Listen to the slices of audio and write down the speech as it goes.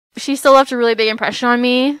she still left a really big impression on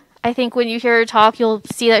me. I think when you hear her talk, you'll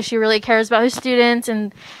see that she really cares about her students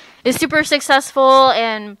and is super successful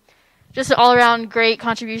and just an all-around great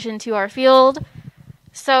contribution to our field.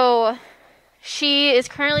 So she is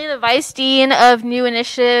currently the Vice Dean of New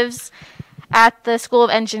Initiatives at the School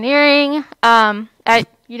of Engineering at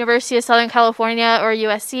University of Southern California, or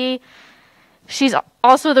USC. She's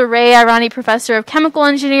also the Ray Armani Professor of Chemical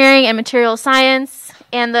Engineering and Material Science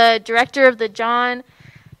and the Director of the John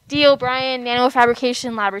D. O'Brien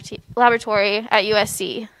Nanofabrication Laboratory at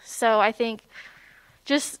USC. So I think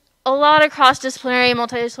just a lot of cross-disciplinary,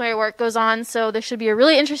 multidisciplinary work goes on, so this should be a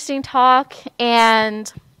really interesting talk,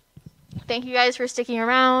 and thank you guys for sticking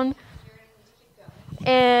around.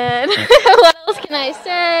 And what else can I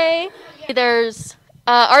say? There's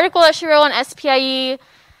an article that she wrote on SPIE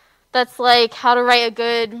that's like how to write a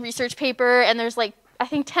good research paper, and there's like, I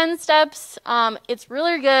think 10 steps. It's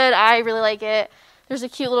really good. I really like it. There's a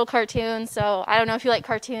cute little cartoon, so I don't know if you like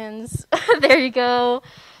cartoons. There you go.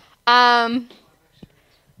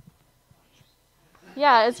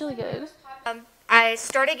 Yeah, it's really good. I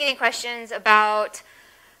started getting questions about,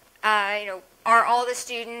 are all the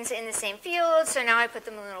students in the same field? So now I put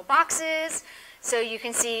them in little boxes so you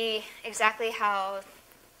can see exactly how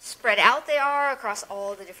spread out they are across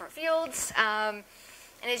all the different fields. And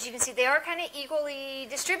as you can see, they are kind of equally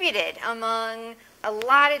distributed among a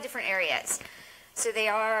lot of different areas. So they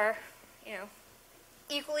are,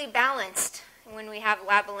 equally balanced when we have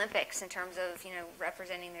Lab Olympics in terms of,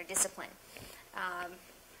 representing their discipline.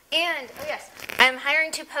 And, oh yes, I'm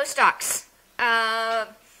hiring 2 postdocs.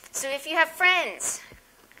 So if you have friends,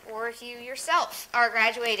 or if you yourself are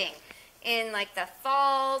graduating in like the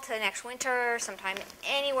fall to the next winter, sometime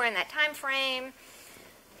anywhere in that time frame,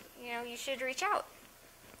 you should reach out.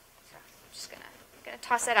 So I'm just gonna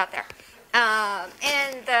toss that out there.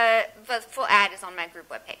 And the full ad is on my group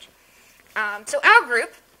webpage. So our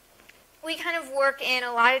group, we kind of work in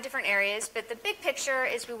a lot of different areas, but the big picture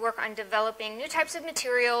is we work on developing new types of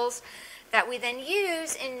materials that we then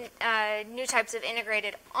use in new types of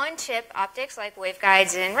integrated on-chip optics like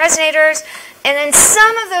waveguides and resonators, and then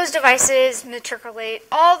some of those devices matriculate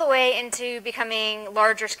all the way into becoming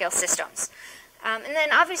larger scale systems. And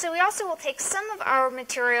then obviously we also will take some of our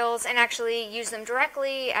materials and actually use them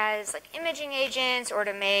directly as like imaging agents or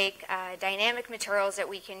to make dynamic materials that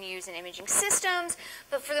we can use in imaging systems.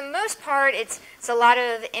 But for the most part, it's a lot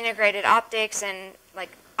of integrated optics and like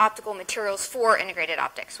optical materials for integrated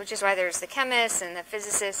optics, which is why there's the chemists and the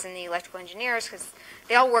physicists and the electrical engineers, because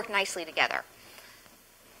they all work nicely together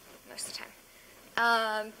most of the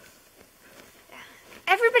time.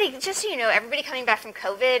 Everybody, just so you know, everybody coming back from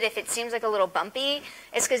COVID, if it seems like a little bumpy,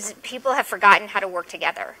 it's because people have forgotten how to work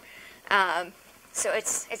together. So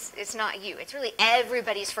it's not you. It's really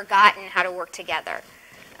everybody's forgotten how to work together.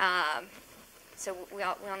 So we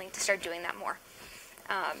all need to start doing that more.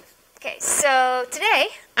 Okay, so today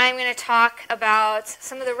I'm going to talk about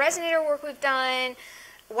some of the resonator work we've done,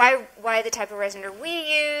 why the type of resonator we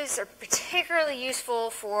use are particularly useful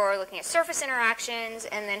for looking at surface interactions,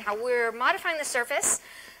 and then how we're modifying the surface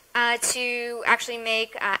to actually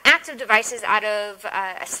make active devices out of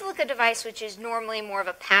a silica device, which is normally more of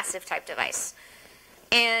a passive type device.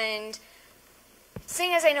 And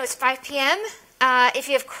seeing as I know it's 5 p.m., if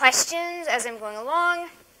you have questions as I'm going along,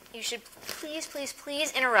 you should please, please,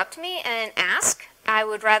 please interrupt me and ask. I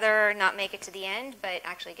would rather not make it to the end, but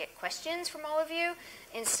actually get questions from all of you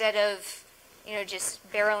instead of, just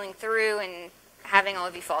barreling through and having all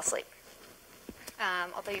of you fall asleep.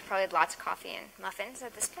 Although you probably had lots of coffee and muffins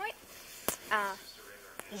at this point.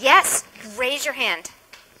 Yes, raise your hand.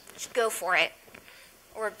 Just go for it.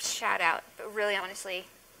 Or shout out, but really honestly,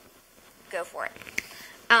 go for it.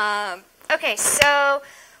 Okay, so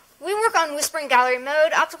we work on whispering gallery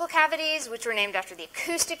mode optical cavities, which were named after the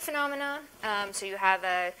acoustic phenomena. So you have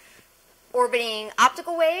a orbiting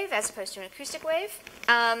optical wave as opposed to an acoustic wave.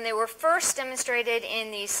 They were first demonstrated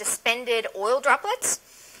in the suspended oil droplets.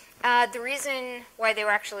 The reason why they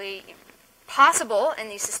were actually possible in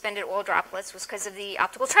these suspended oil droplets was because of the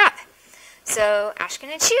optical trap. So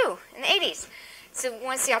Ashkin and Chu in the 80s. So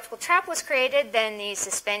once the optical trap was created, then the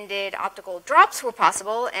suspended optical drops were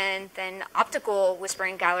possible, and then optical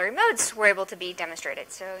whispering gallery modes were able to be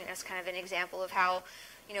demonstrated. So it's kind of an example of how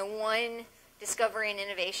one discovery and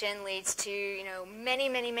innovation leads to many,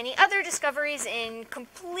 many, many other discoveries in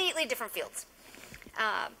completely different fields.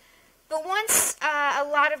 But once a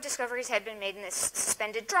lot of discoveries had been made in this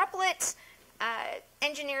suspended droplet,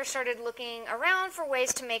 engineers started looking around for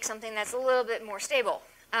ways to make something that's a little bit more stable.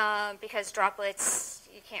 Because droplets,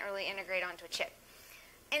 you can't really integrate onto a chip.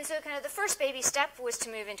 And so kind of the first baby step was to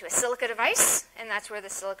move into a silica device, and that's where the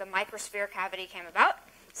silica microsphere cavity came about.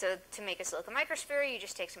 So to make a silica microsphere, you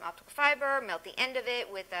just take some optical fiber, melt the end of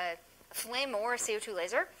it with a flame or a CO2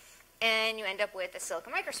 laser, and you end up with a silica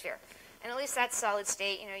microsphere. And at least that's solid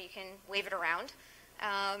state. You know, you can wave it around.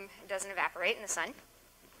 It doesn't evaporate in the sun.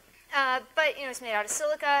 But you know, it's made out of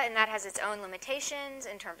silica, and that has its own limitations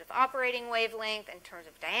in terms of operating wavelength, in terms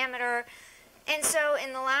of diameter. And so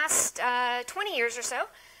in the last 20 years or so,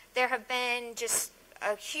 there have been just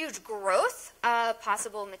a huge growth of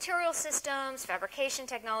possible material systems, fabrication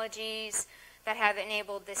technologies that have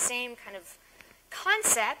enabled the same kind of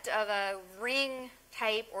concept of a ring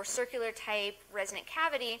type or circular type resonant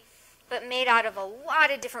cavity, but made out of a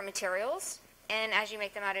lot of different materials. And as you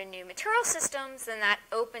make them out of new material systems, then that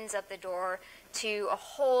opens up the door to a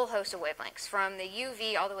whole host of wavelengths, from the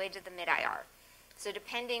UV all the way to the mid-IR. So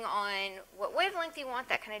depending on what wavelength you want,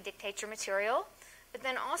 that kind of dictates your material. But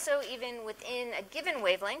then also, even within a given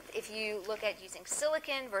wavelength, if you look at using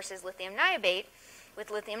silicon versus lithium niobate,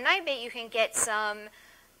 with lithium niobate you can get some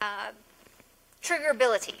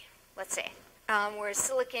triggerability, let's say, whereas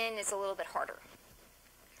silicon is a little bit harder.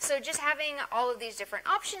 So just having all of these different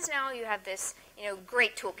options now, you have this, you know,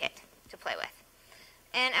 great toolkit to play with.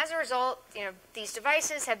 And as a result, you know, these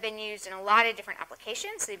devices have been used in a lot of different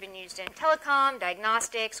applications. They've been used in telecom,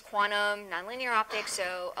 diagnostics, quantum, nonlinear optics,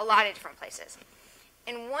 so a lot of different places.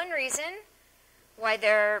 And one reason why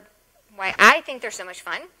I think they're so much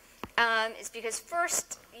fun is because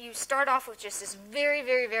first, you start off with just this very,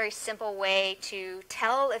 very, very simple way to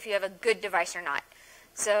tell if you have a good device or not.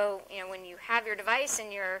 So, you know, when you have your device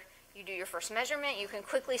and you do your first measurement, you can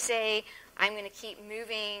quickly say, I'm going to keep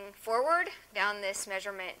moving forward down this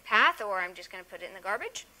measurement path, or I'm just going to put it in the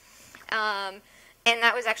garbage. And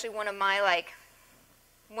that was actually one of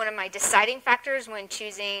my deciding factors when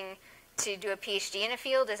choosing to do a PhD in a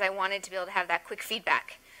field, is I wanted to be able to have that quick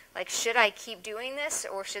feedback. Like, should I keep doing this,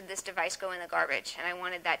 or should this device go in the garbage? And I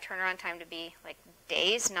wanted that turnaround time to be like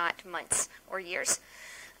days, not months or years.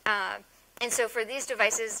 And so for these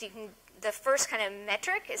devices, the first kind of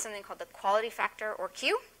metric is something called the quality factor, or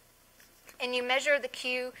Q. And you measure the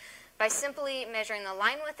Q by simply measuring the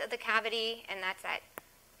line width of the cavity, and that's at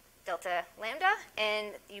delta lambda. And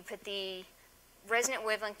you put the resonant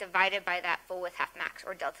wavelength divided by that full width half max,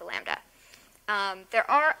 or delta lambda. There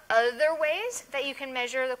are other ways that you can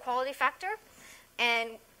measure the quality factor.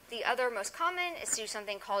 And the other most common is to do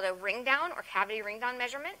something called a ring down, or cavity ring down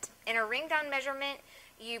measurement. In a ring down measurement,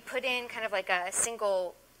 you put in kind of like a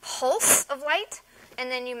single pulse of light,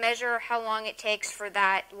 and then you measure how long it takes for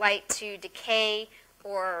that light to decay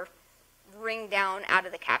or ring down out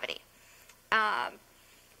of the cavity.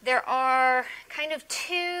 There are kind of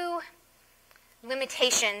two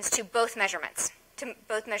limitations to both measurements, to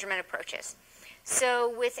both measurement approaches.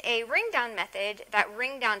 So with a ring down method, that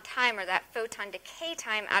ring down time, or that photon decay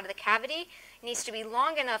time out of the cavity, needs to be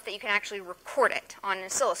long enough that you can actually record it on an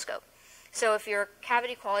oscilloscope. So if your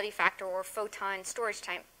cavity quality factor or photon storage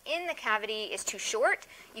time in the cavity is too short,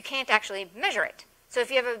 you can't actually measure it. So if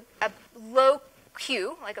you have a low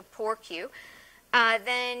Q, like a poor Q,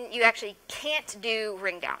 then you actually can't do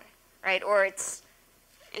ring down, right? Or it's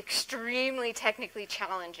extremely technically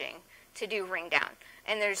challenging to do ring down.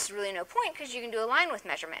 And there's really no point, because you can do a line width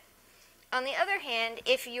measurement. On the other hand,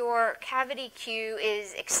 if your cavity Q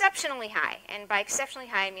is exceptionally high, and by exceptionally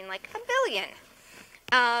high I mean like a billion,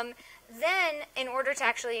 then in order to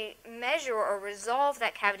actually measure or resolve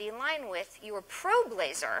that cavity line width, your probe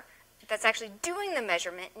laser that's actually doing the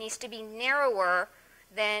measurement needs to be narrower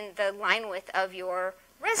than the line width of your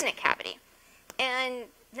resonant cavity. And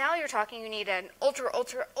now you're talking, you need an ultra,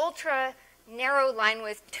 ultra, ultra narrow line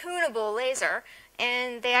width tunable laser,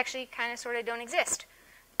 and they actually kind of sort of don't exist.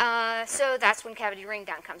 So that's when cavity ring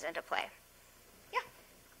down comes into play.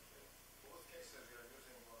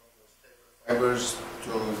 Fibers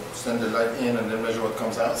to send the light in and then measure what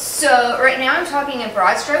comes out? So right now I'm talking in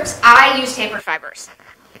broad strokes. I use tapered fibers.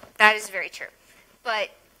 That is very true. But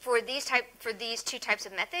for these two types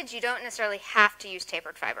of methods, you don't necessarily have to use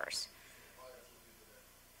tapered fibers.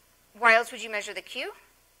 Why else would you measure the Q?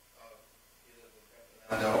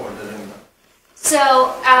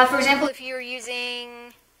 So, for example, if you're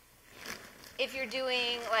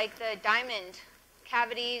doing like the diamond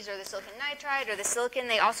cavities or the silicon nitride or the silicon,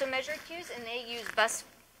 they also measure Qs, and they use bus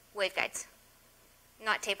waveguides,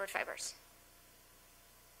 not tapered fibers.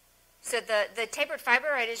 So the tapered fiber,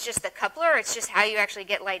 right, is just the coupler. It's just how you actually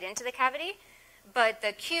get light into the cavity. But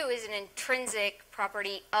the Q is an intrinsic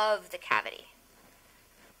property of the cavity.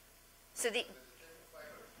 So the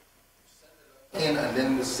in, and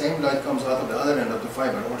then the same light comes out of the other end of the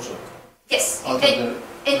fiber also. Yes, Out of and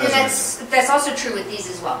the that's also true with these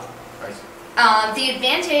as well. Right. The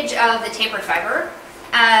advantage of the tapered fiber,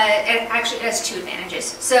 it actually has two advantages.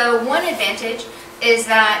 So one advantage is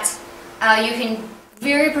that you can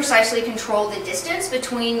very precisely control the distance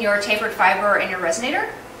between your tapered fiber and your resonator.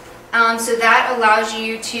 So that allows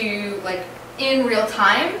you to, like, in real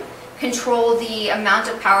time, control the amount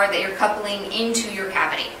of power that you're coupling into your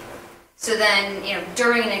cavity. So then,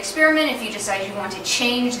 during an experiment, if you decide you want to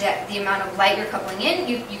change the amount of light you're coupling in,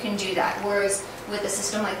 you can do that. Whereas with a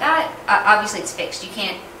system like that, obviously it's fixed. You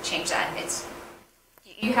can't change that.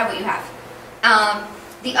 You have what you have.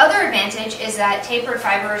 The other advantage is that tapered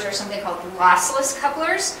fibers are something called lossless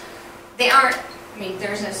couplers. They aren't,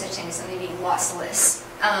 there's no such thing as something being lossless,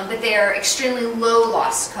 but they are extremely low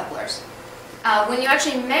loss couplers. When you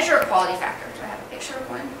actually measure a quality factor, do I have a picture of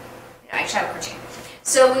one? No, I actually have a cartoon.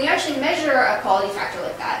 So when you actually measure a quality factor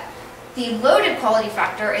like that, the loaded quality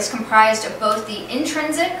factor is comprised of both the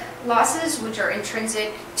intrinsic losses, which are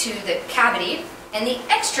intrinsic to the cavity, and the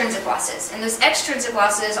extrinsic losses. And those extrinsic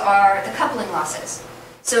losses are the coupling losses.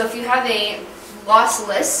 So if you have a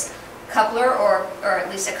lossless coupler, or at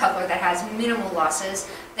least a coupler that has minimal losses,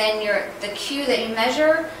 then the Q that you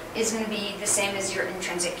measure is going to be the same as your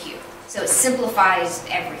intrinsic Q. So it simplifies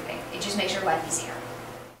everything. It just makes your life easier.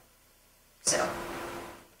 So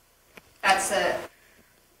that's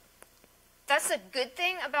the good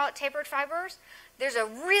thing about tapered fibers. There's a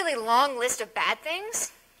really long list of bad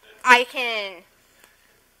things. I can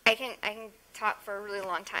talk for a really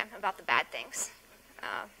long time about the bad things.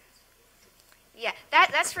 Yeah,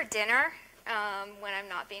 that's for dinner when I'm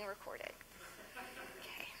not being recorded.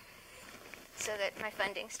 Okay, so that my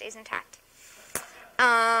funding stays intact.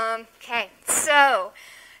 Okay, so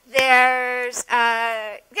there's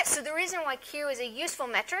so the reason why Q is a useful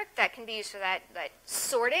metric that can be used for that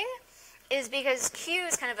sorting is because Q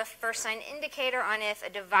is kind of a first sign indicator on if a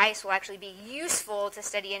device will actually be useful to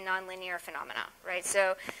study a nonlinear phenomena, right?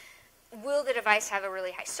 So will the device have a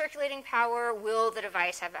really high circulating power? Will the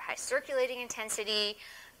device have a high circulating intensity?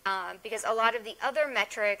 Because a lot of the other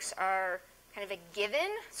metrics are kind of a given.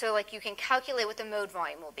 So like you can calculate what the mode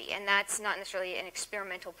volume will be, and that's not necessarily an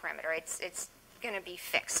experimental parameter. It's going to be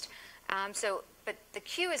fixed. But the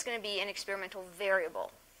Q is going to be an experimental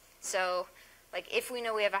variable. So like if we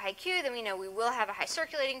know we have a high Q, then we know we will have a high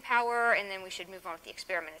circulating power, and then we should move on with the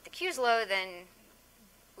experiment. If the Q is low, then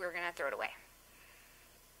we're going to throw it away.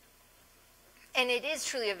 And it is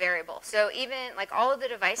truly a variable. So even like all of the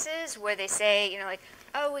devices where they say,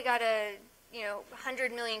 oh, we got a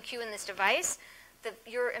 100 million Q in this device,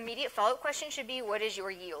 your immediate follow-up question should be, what is your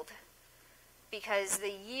yield? Because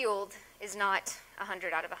the yield is not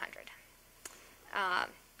 100 out of 100.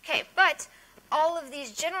 Okay, but all of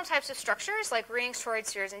these general types of structures, like rings, toroids,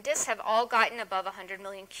 spheres, and disks, have all gotten above 100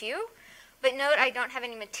 million Q. But note, I don't have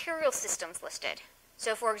any material systems listed.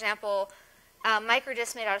 So for example,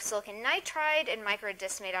 microdiscs made out of silicon nitride and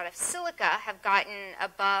microdiscs made out of silica have gotten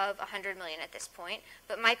above 100 million at this point,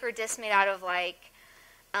 but microdiscs made out of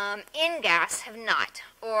InGas have not,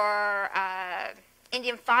 or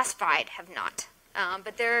indium phosphide have not,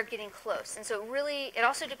 but they're getting close. And so it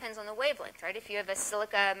also depends on the wavelength, right? If you have a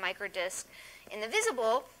silica microdisc in the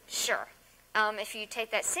visible, sure. If you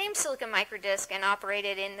take that same silica microdisc and operate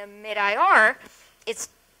it in the mid-IR, it's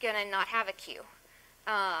going to not have a Q.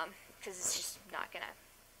 Because it's just not going to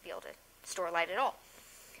be able to store light at all.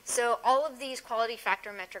 So all of these quality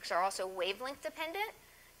factor metrics are also wavelength dependent,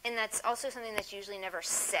 and that's also something that's usually never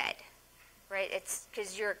said, right? It's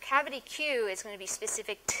because your cavity Q is going to be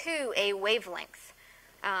specific to a wavelength.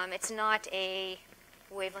 It's not a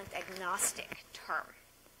wavelength agnostic term.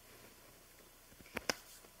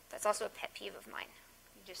 That's also a pet peeve of mine.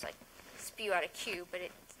 You just spew out a Q, but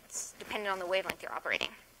it's dependent on the wavelength you're operating.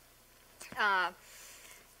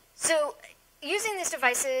 So using these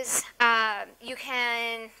devices, you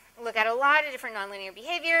can look at a lot of different nonlinear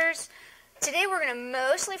behaviors. Today we're going to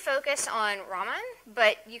mostly focus on Raman,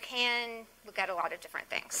 but you can look at a lot of different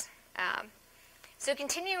things. So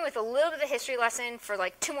continuing with a little bit of the history lesson for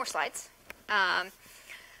 2 more slides.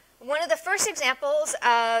 One of the first examples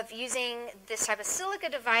of using this type of silica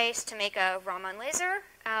device to make a Raman laser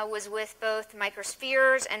was with both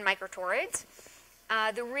microspheres and microtoroids.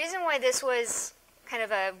 The reason why this was kind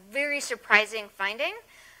of a very surprising finding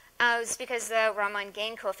is because the Raman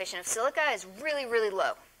gain coefficient of silica is really, really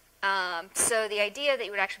low. So the idea that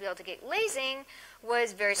you would actually be able to get lasing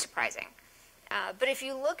was very surprising. But if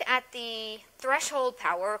you look at the threshold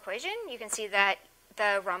power equation, you can see that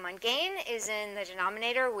the Raman gain is in the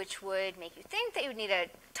denominator, which would make you think that you would need a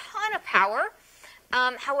ton of power.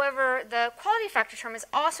 However, the quality factor term is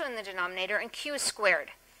also in the denominator, and Q is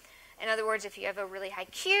squared. In other words, if you have a really high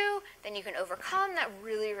Q, then you can overcome that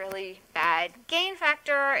really, really bad gain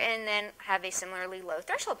factor and then have a similarly low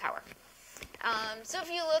threshold power. So if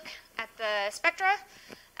you look at the spectra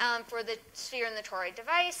for the sphere and the toroid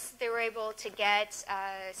device, they were able to get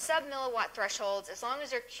sub-milliwatt thresholds as long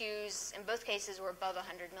as their Qs in both cases were above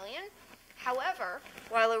 100 million. However,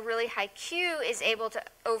 while a really high Q is able to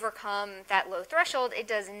overcome that low threshold, it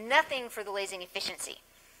does nothing for the lasing efficiency.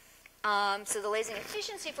 So the lasing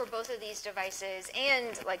efficiency for both of these devices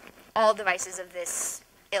and like all devices of this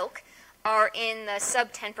ilk are in the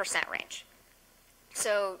sub 10% range.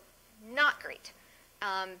 So not great.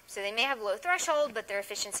 So they may have low threshold, but their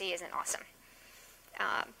efficiency isn't awesome.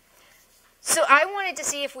 So I wanted to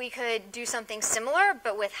see if we could do something similar,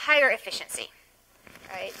 but with higher efficiency.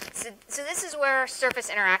 Right? So this is where surface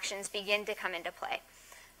interactions begin to come into play.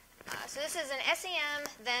 So this is an SEM,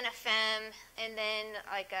 then a FEM, and then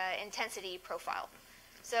like an intensity profile.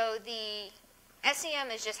 So the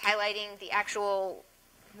SEM is just highlighting the actual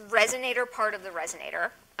resonator part of the resonator.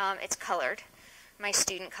 It's colored. My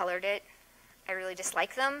student colored it. I really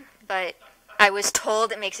dislike them, but I was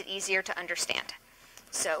told it makes it easier to understand.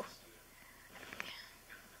 So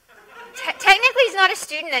technically he's not a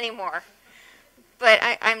student anymore, but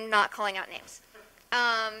I'm not calling out names.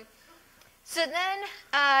 So then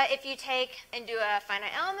if you take and do a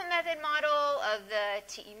finite element method model of the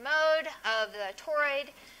TE mode of the toroid,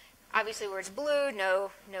 obviously where it's blue,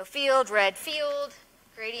 no field, red field,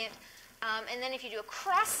 gradient. And then if you do a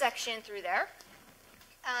cross-section through there,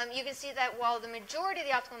 you can see that while the majority of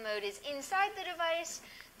the optical mode is inside the device,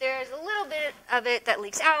 there's a little bit of it that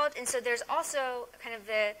leaks out. And so there's also kind of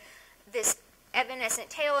this evanescent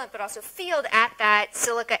tail, but also field at that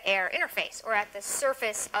silica-air interface, or at the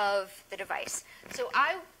surface of the device. So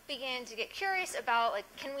I began to get curious about, like,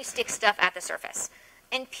 can we stick stuff at the surface?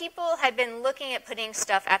 And people had been looking at putting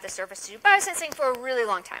stuff at the surface to do biosensing for a really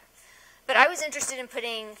long time. But I was interested in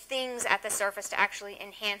putting things at the surface to actually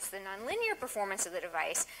enhance the nonlinear performance of the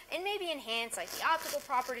device, and maybe enhance like the optical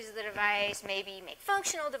properties of the device, maybe make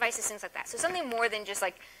functional devices, things like that. So something more than just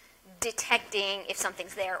like detecting if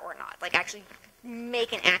something's there or not, like actually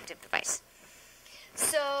make an active device.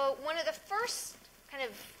 So one of the first kind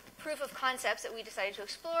of proof of concepts that we decided to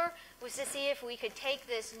explore was to see if we could take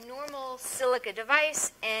this normal silica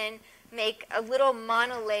device and make a little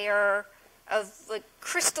monolayer of like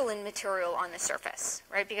crystalline material on the surface,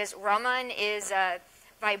 right? Because Raman is a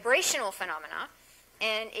vibrational phenomena,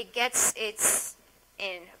 and it gets its,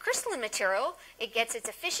 in crystalline material, it gets its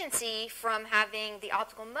efficiency from having the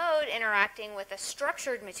optical mode interacting with a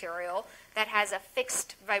structured material that has a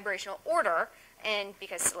fixed vibrational order, and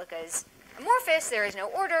because silica is amorphous, there is no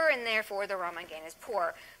order, and therefore the Raman gain is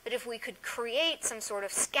poor. But if we could create some sort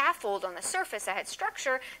of scaffold on the surface that had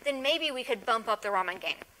structure, then maybe we could bump up the Raman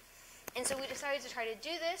gain. And so we decided to try to do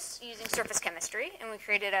this using surface chemistry, and we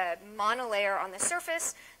created a monolayer on the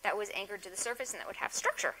surface that was anchored to the surface and that would have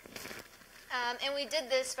structure. And we did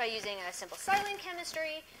this by using a simple silane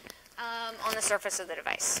chemistry on the surface of the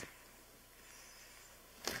device.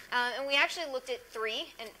 And we actually looked at three,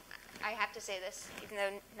 and I have to say this, even though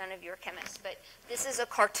none of you are chemists, but this is a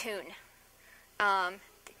cartoon.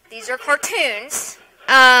 These are cartoons.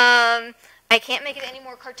 I can't make it any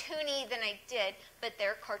more cartoony than I did, but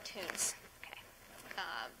they're cartoons. Okay,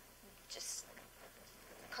 just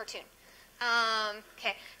cartoon.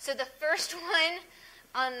 Okay, so the first one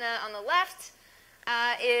on the left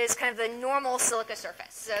is kind of the normal silica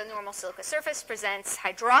surface. So normal silica surface presents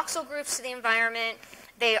hydroxyl groups to the environment.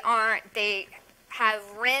 They have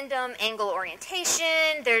random angle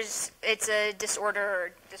orientation. It's a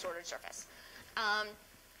disordered surface.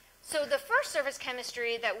 So the first surface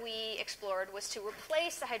chemistry that we explored was to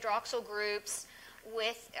replace the hydroxyl groups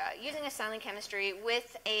with using a silane chemistry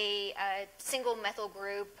with a single methyl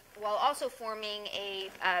group, while also forming a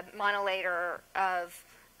monolayer of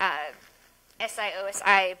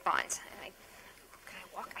Si-OSI bonds. And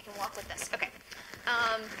I can walk with this. Okay.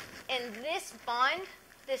 And this bond,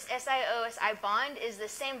 this Si-OSI bond, is the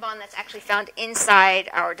same bond that's actually found inside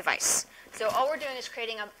our device. So all we're doing is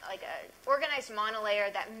creating a organized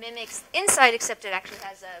monolayer that mimics inside, except it actually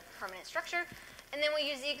has a permanent structure. And then we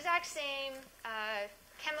use the exact same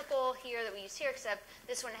chemical here that we use here, except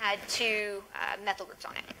this one had two methyl groups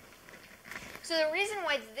on it. So the reason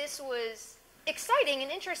why this was exciting and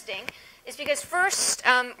interesting is because first,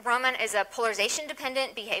 Raman is a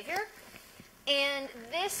polarization-dependent behavior, and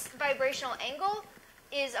this vibrational angle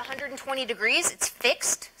is 120 degrees. It's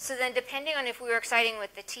fixed. So then depending on if we were exciting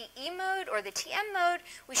with the TE mode or the TM mode,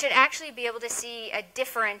 we should actually be able to see a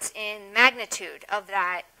difference in magnitude of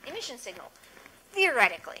that emission signal,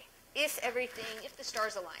 theoretically, if the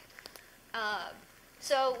stars aligned.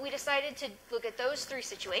 So we decided to look at those three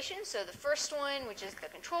situations. So the first one, which is the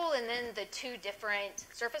control, and then the two different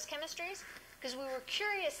surface chemistries, because we were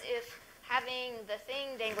curious if having the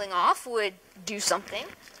thing dangling off would do something,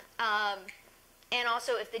 and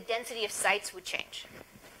also if the density of sites would change.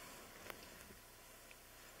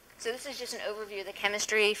 So this is just an overview of the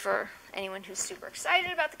chemistry for anyone who's super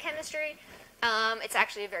excited about the chemistry. It's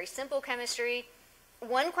actually a very simple chemistry.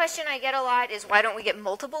 One question I get a lot is, why don't we get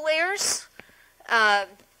multiple layers?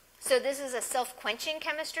 So this is a self-quenching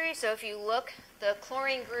chemistry. So if you look, the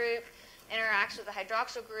chlorine group interacts with the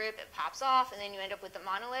hydroxyl group, it pops off, and then you end up with the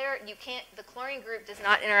monolayer. The chlorine group does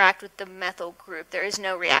not interact with the methyl group. There is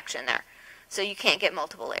no reaction there. So you can't get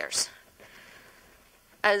multiple layers.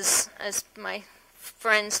 As my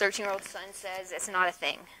friend's 13-year-old son says, it's not a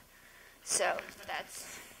thing. So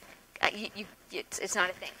that's, it's not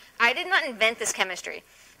a thing. I did not invent this chemistry.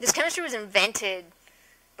 This chemistry was invented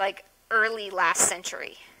like early last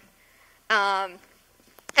century. I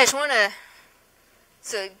just want to,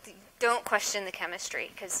 so don't question the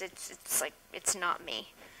chemistry, because it's not me.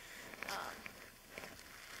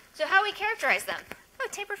 So how we characterize them? Oh,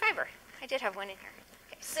 tapered fiber. I did have one in here.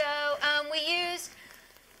 Okay, so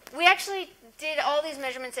we actually did all these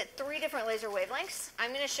measurements at 3 different laser wavelengths. I'm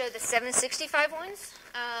going to show the 765 ones,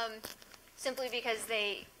 simply because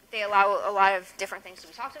they allow a lot of different things to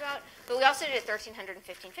be talked about. But we also did 1300 and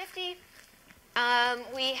 1550.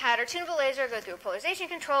 We had our tunable laser go through a polarization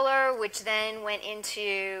controller, which then went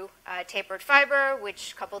into tapered fiber,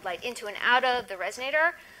 which coupled light into and out of the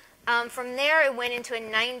resonator. From there, it went into a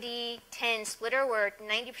 90-10 splitter, where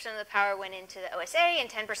 90% of the power went into the OSA and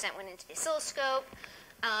 10% went into the oscilloscope.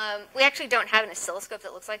 We actually don't have an oscilloscope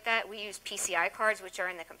that looks like that. We use PCI cards, which are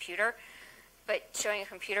in the computer. But showing a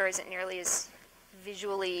computer isn't nearly as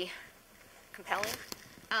visually compelling.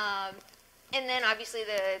 And then, obviously,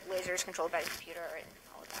 the laser is controlled by the computer and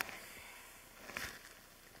all of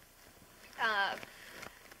that.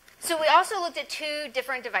 So we also looked at 2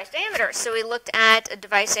 different device diameters. So we looked at a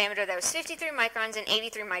device diameter that was 53 microns and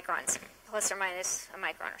 83 microns, plus or minus a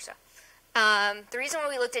micron or so. The reason why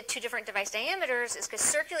we looked at 2 different device diameters is because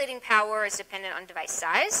circulating power is dependent on device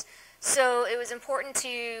size. So it was important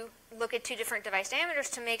to look at 2 different device diameters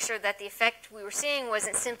to make sure that the effect we were seeing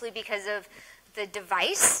wasn't simply because of the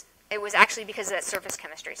device. It was actually because of that surface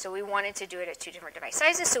chemistry. So we wanted to do it at 2 different device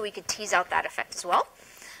sizes so we could tease out that effect as well.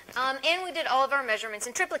 And we did all of our measurements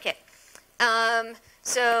in triplicate.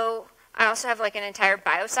 So I also have like an entire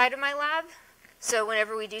bio side of my lab. So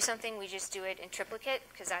whenever we do something, we just do it in triplicate,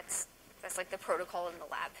 because that's like the protocol in the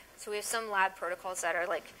lab. So we have some lab protocols that are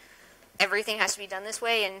like, everything has to be done this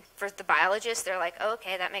way. And for the biologists, they're like, oh,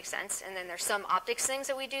 okay, that makes sense. And then there's some optics things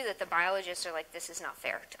that we do that the biologists are like, this is not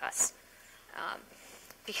fair to us.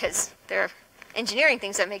 Because they're engineering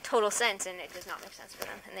things that make total sense, and it does not make sense for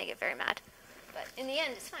them, and they get very mad. But in the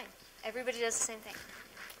end, it's fine. Everybody does the same thing.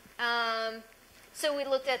 So we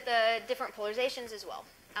looked at the different polarizations as well.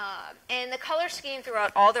 And the color scheme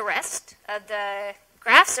throughout all the rest of the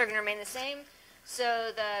graphs are going to remain the same.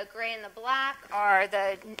 So the gray and the black are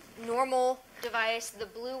the normal device. The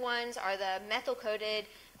blue ones are the methyl-coated,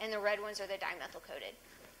 and the red ones are the dimethyl-coated.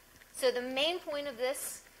 So the main point of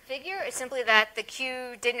this figure is simply that the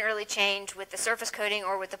Q didn't really change with the surface coating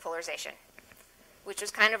or with the polarization, which was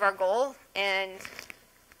kind of our goal. And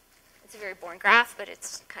it's a very boring graph, but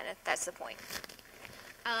it's kind of, that's the point.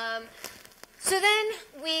 So then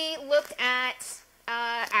we looked at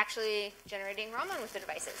actually generating Raman with the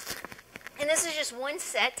devices. And this is just one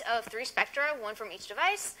set of 3 spectra, one from each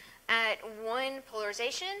device, at 1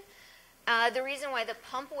 polarization. The reason why the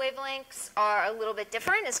pump wavelengths are a little bit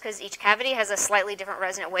different is because each cavity has a slightly different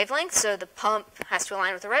resonant wavelength. So the pump has to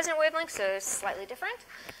align with the resonant wavelength, so it's slightly different.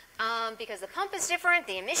 Because the pump is different,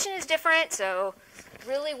 the emission is different. So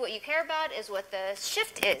really what you care about is what the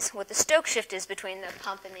shift is, what the Stokes shift is between the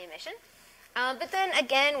pump and the emission. But then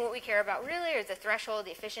again, what we care about really is the threshold,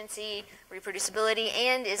 the efficiency, reproducibility,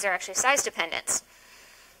 and is there actually size dependence.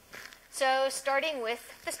 So starting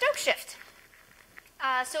with the Stokes shift.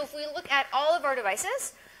 So if we look at all of our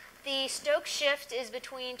devices, the Stokes shift is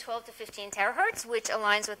between 12 to 15 terahertz, which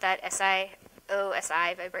aligns with that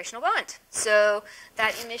SiO-Si vibrational bond. So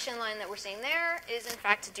that emission line that we're seeing there is in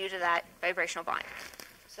fact due to that vibrational bond.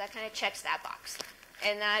 So that kind of checks that box.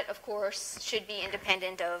 And that, of course, should be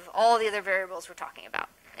independent of all the other variables we're talking about,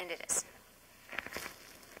 and it is.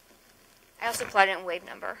 I also plotted in wave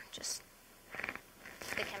number, just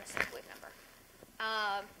the chemistry wave number.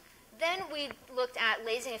 Then we looked at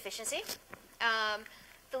lasing efficiency.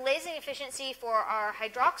 The lasing efficiency for our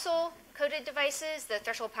hydroxyl-coated devices, the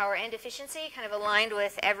threshold power and efficiency, kind of aligned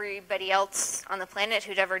with everybody else on the planet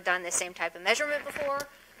who'd ever done the same type of measurement before.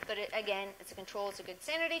 But again, it's a control, it's a good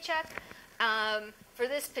sanity check. For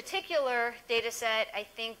this particular data set, I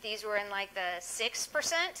think these were in like the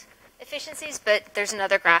 6% efficiencies, but there's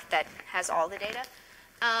another graph that has all the data.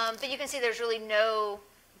 But you can see there's really no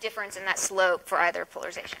difference in that slope for either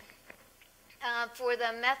polarization. For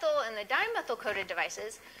the methyl and the dimethyl-coated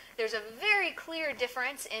devices, there's a very clear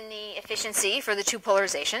difference in the efficiency for the two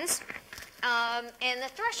polarizations. And the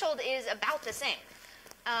threshold is about the same.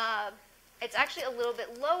 It's actually a little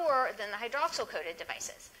bit lower than the hydroxyl-coated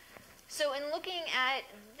devices. So in looking at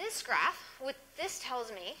this graph, what this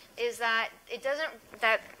tells me is that it doesn't,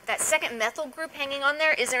 that second methyl group hanging on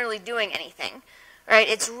there isn't really doing anything, right?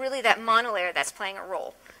 It's really that monolayer that's playing a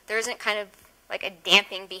role. There isn't kind of like a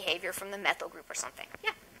damping behavior from the methyl group or something.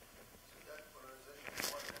 Yeah?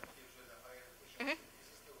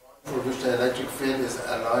 For which the electric field is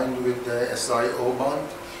aligned with the SiO bond?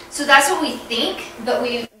 So that's what we think, but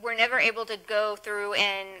we were never able to go through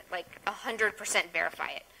and like 100% verify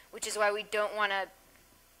it, which is why we don't want to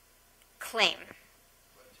claim.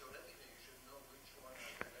 But theoretically, you should know which one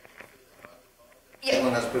has the electric field around the bond and which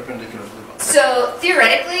one has perpendicular to the bond. So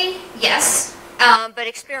theoretically, yes, but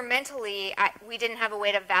experimentally, we didn't have a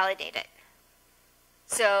way to validate it.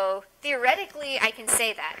 So theoretically, I can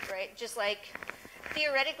say that, right? Just like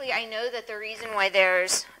theoretically, I know that the reason why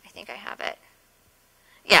there's, I think I have it.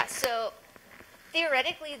 Yeah, so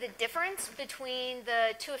theoretically, the difference between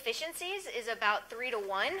the two efficiencies is about 3 to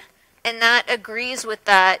 1, and that agrees with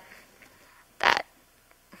that. If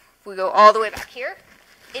we go all the way back here,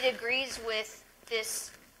 it agrees with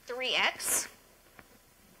this 3x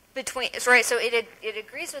between, right? So it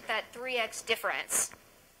agrees with that 3x difference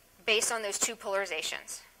based on those two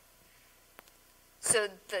polarizations. So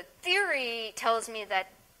the theory tells me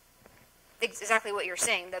that exactly what you're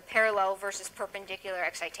saying, the parallel versus perpendicular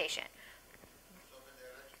excitation.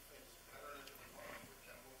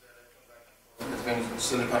 It's going to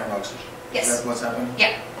silicon and oxygen. Yes. Is that what's happening?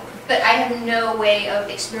 Yeah. But I have no way of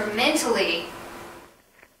experimentally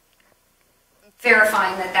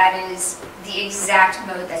verifying that that is the exact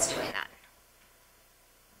mode that's doing that.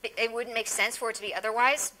 It wouldn't make sense for it to be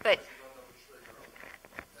otherwise, but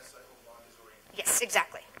yes,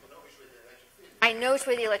 exactly. I know which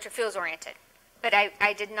way the electric field is oriented, but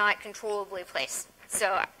I did not controllably place.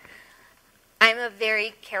 So I'm a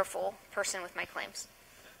very careful person with my claims.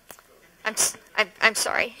 I'm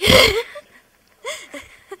sorry.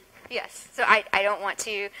 Yes. So I don't want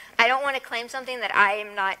to claim something that I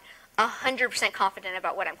am not 100% confident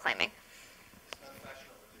about what I'm claiming.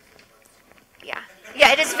 Yeah.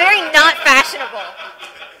 Yeah, it is very not fashionable.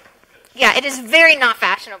 Yeah, it is very not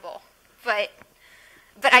fashionable. But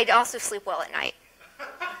I also sleep well at night.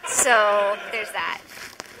 So there's that.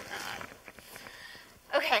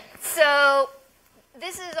 Okay, so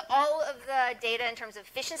this is all of the data in terms of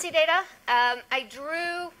efficiency data. I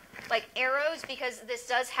drew like arrows because this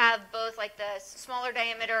does have both like the smaller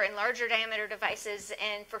diameter and larger diameter devices,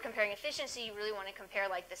 and for comparing efficiency, you really want to compare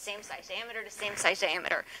like the same size diameter to same size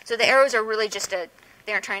diameter. So the arrows are really just they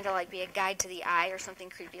aren't trying to like be a guide to the eye or something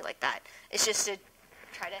creepy like that. It's just to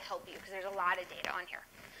try to help you because there's a lot of data on here.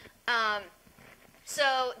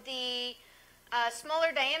 So the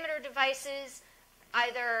smaller diameter devices,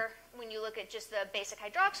 either when you look at just the basic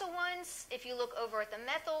hydroxyl ones, if you look over at the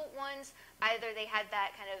methyl ones, either they had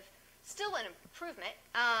that kind of still an improvement,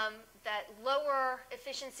 that lower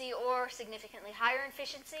efficiency or significantly higher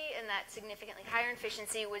efficiency, and that significantly higher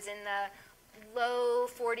efficiency was in the low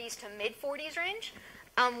 40s to mid 40s range.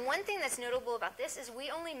 One thing that's notable about this is we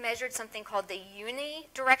only measured something called the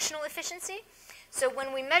unidirectional efficiency. So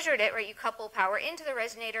when we measured it, right, you couple power into the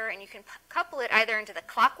resonator, and you can couple it either into the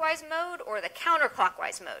clockwise mode or the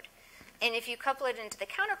counterclockwise mode. And if you couple it into the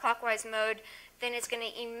counterclockwise mode, then it's going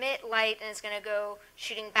to emit light, and it's going to go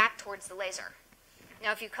shooting back towards the laser.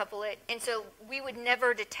 Now if you couple it, and so we would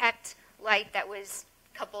never detect light that was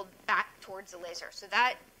coupled back towards the laser. So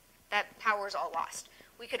that power is all lost.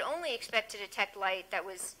 We could only expect to detect light that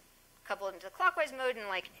was coupled into the clockwise mode and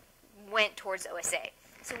like went towards OSA.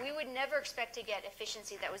 So we would never expect to get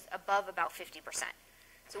efficiency that was above about 50%.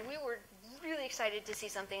 So we were really excited to see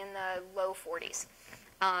something in the low 40s.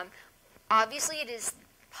 Obviously, it is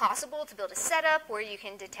possible to build a setup where you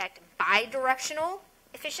can detect bidirectional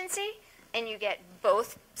efficiency, and you get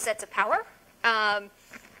both sets of power.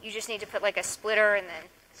 You just need to put like a splitter and then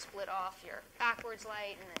split off your backwards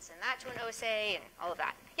light and then send that to an OSA and all of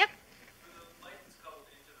that. Yep? For the light that's coupled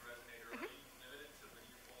into the resonator, are you limited to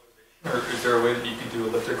linear polarization? Or is there a way that you can do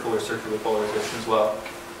elliptical or circular polarization as well?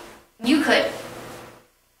 You could.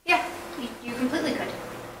 Yeah, you completely could.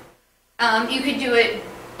 You could do it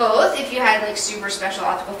both if you had like super special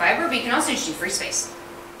optical fiber, but you can also just do free space.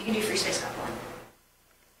 You can do free space coupling,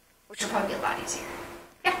 which will probably be a lot easier.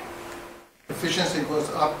 Yeah. Efficiency goes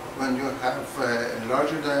up when you have a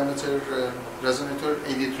larger diameter resonator,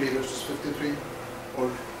 83 versus 53,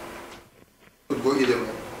 or could go either way.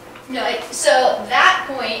 No, so that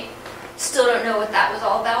point, still don't know what that was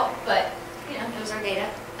all about, but you know, those are data.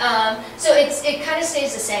 So it kind of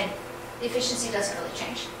stays the same. The efficiency doesn't really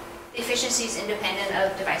change. The efficiency is independent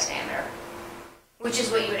of device diameter, which is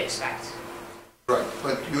what you would expect. Right,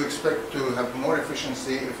 but you expect to have more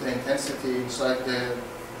efficiency if the intensity inside the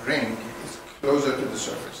ring is closer to the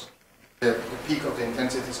surface. The peak of the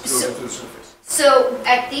intensity is closer to the surface. So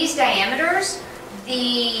at these diameters,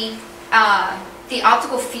 the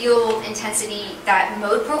optical field intensity, that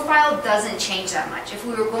mode profile doesn't change that much. If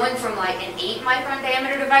we were going from like an 8 micron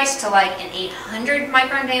diameter device to like an 800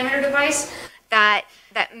 micron diameter device, that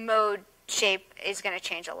mode shape is going to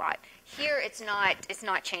change a lot. Here it's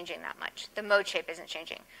not changing that much. The mode shape isn't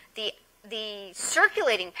changing. The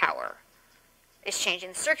circulating power is changing,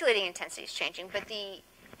 the circulating intensity is changing, but the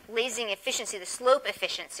lasing efficiency, the slope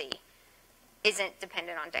efficiency, isn't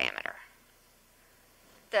dependent on diameter.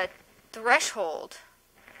 The threshold,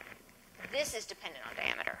 this is dependent on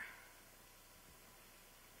diameter.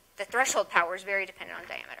 The threshold power is very dependent on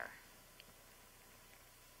diameter.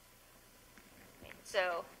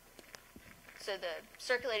 So the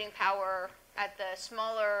circulating power at the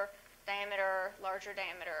smaller diameter, larger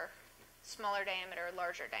diameter, smaller diameter,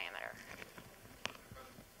 larger diameter.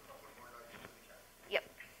 Yep.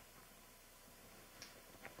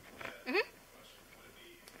 Would it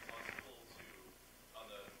be possible to, on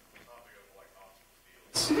the topic of like optical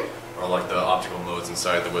fields, or like the optical modes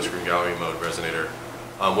inside the whiskering gallery mode resonator,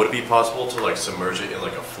 would it be possible to like submerge it in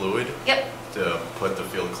like a fluid? Yep. To put the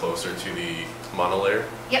field closer to the monolayer?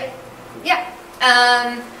 Yep. Yeah.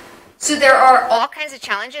 So there are all kinds of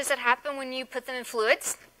challenges that happen when you put them in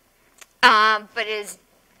fluids, but it is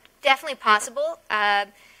definitely possible.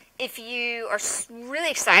 If you are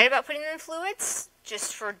really excited about putting them in fluids,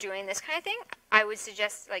 just for doing this kind of thing, I would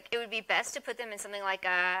suggest like it would be best to put them in something like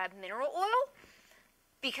a mineral oil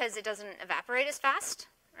because it doesn't evaporate as fast,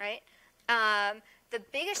 right? The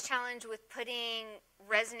biggest challenge with putting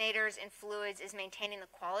resonators in fluids is maintaining the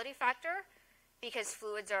quality factor because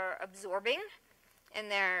fluids are absorbing and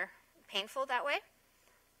they're painful that way.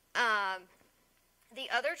 The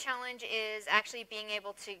other challenge is actually being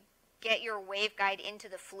able to get your waveguide into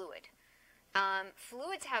the fluid.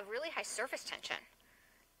 Fluids have really high surface tension,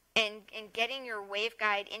 and getting your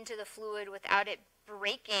waveguide into the fluid without it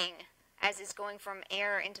breaking as it's going from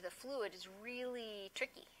air into the fluid is really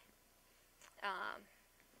tricky.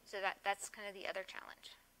 So that's kind of the other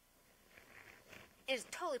challenge. It is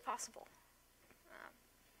totally possible.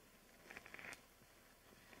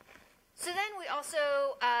 So then we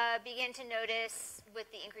also begin to notice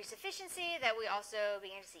with the increased efficiency that we also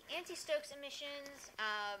begin to see anti-Stokes emissions.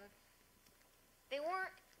 They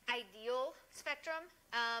weren't ideal spectrum,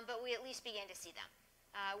 but we at least began to see them.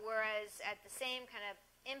 Whereas at the same kind of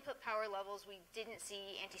input power levels, we didn't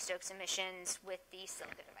see anti-Stokes emissions with the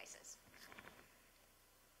silica devices.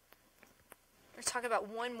 Let's talk about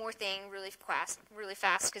one more thing really fast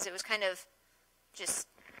because it was kind of just,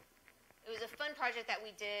 it was a fun project that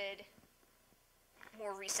we did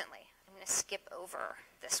more recently. I'm going to skip over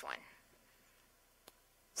this one.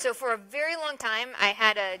 So for a very long time, I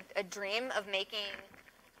had a dream of making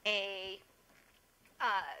a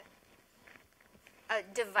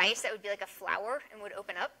device that would be like a flower and would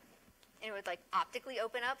open up. And it would like optically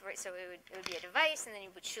open up, right? So it would be a device, and then you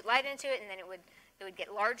would shoot light into it, and then it would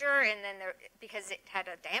get larger, and then because it had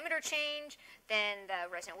a diameter change, then the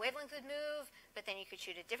resonant wavelength would move, but then you could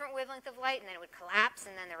shoot a different wavelength of light, and then it would collapse,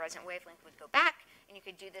 and then the resonant wavelength would go back, and you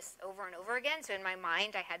could do this over and over again. So in my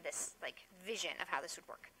mind, I had this like vision of how this would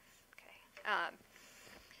work. Okay.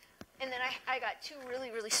 And then I got two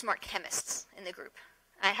really, really smart chemists in the group.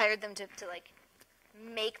 I hired them to like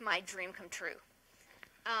make my dream come true.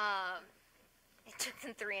 It took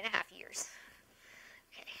them 3.5 years.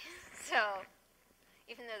 Okay, so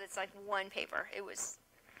even though it's like one paper, it was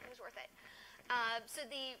worth it. So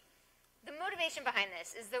the motivation behind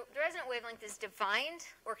this is the resonant wavelength is defined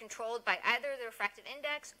or controlled by either the refractive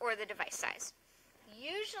index or the device size.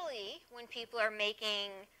 Usually, when people are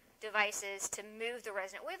making devices to move the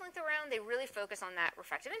resonant wavelength around, they really focus on that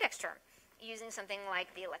refractive index term, using something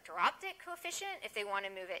like the electro-optic coefficient if they want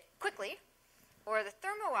to move it quickly, or the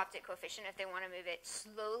thermo-optic coefficient if they want to move it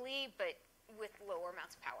slowly but with lower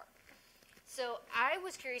amounts of power. So I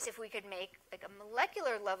was curious if we could make like a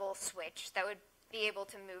molecular level switch that would be able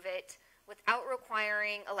to move it without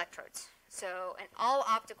requiring electrodes. So an all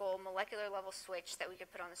optical molecular level switch that we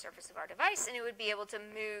could put on the surface of our device, and it would be able to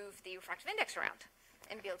move the refractive index around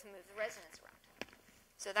and be able to move the resonance around.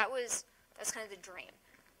 So that's kind of the dream.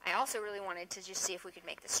 I also really wanted to just see if we could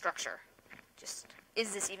make the structure. Just,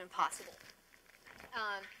 is this even possible?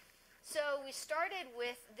 So we started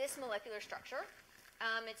with this molecular structure.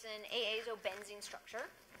 It's an aazobenzene structure.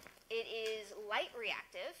 It is light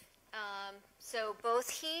reactive, so both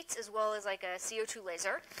heat as well as like a CO2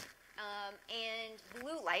 laser, and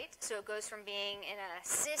blue light. So it goes from being in a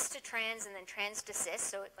cis to trans and then trans to cis.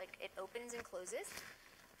 So it opens and closes,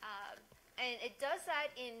 and it does that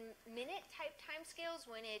in minute type timescales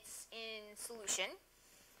when it's in solution.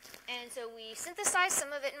 And so we synthesized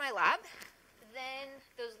some of it in my lab. Then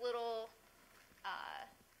those little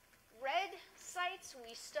red sites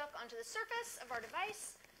we stuck onto the surface of our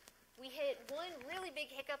device. We hit one really big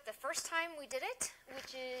hiccup the first time we did it,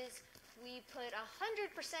 which is we put 100%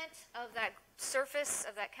 of that surface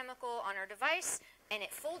of that chemical on our device, and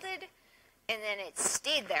it folded, and then it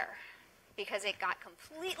stayed there because it got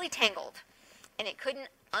completely tangled, and it couldn't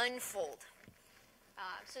unfold.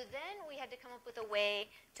 So then we had to come up with a way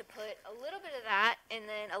to put a little bit of that and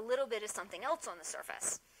then a little bit of something else on the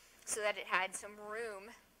surface so that it had some room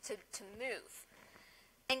to move.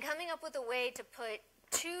 And coming up with a way to put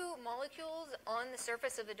two molecules on the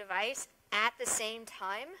surface of a device at the same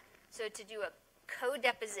time, so to do a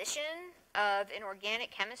co-deposition of an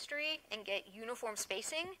organic chemistry and get uniform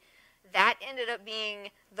spacing, that ended up being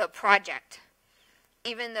the project.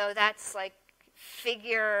 Even though that's like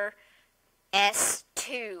figure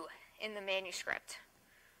S2 in the manuscript.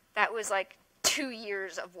 That was like 2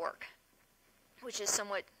 years of work, which is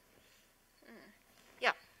somewhat,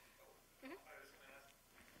 yeah.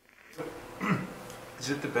 Is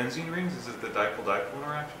it the benzene rings? Is it the dipole-dipole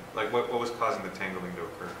interaction? Like, what was causing the tangling to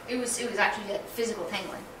occur? It was actually like physical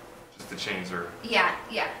tangling. Just the chains are... Yeah.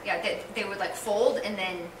 They would like fold and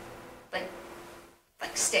then like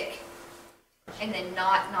stick, and then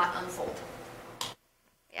not unfold.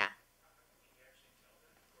 Yeah.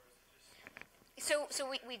 So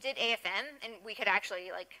we did AFM, and we could actually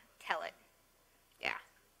like tell it. Yeah.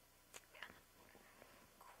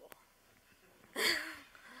 Cool.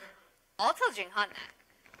 I'll tell Jing Han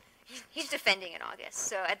that. He's defending in August,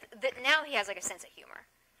 so now he has like a sense of humor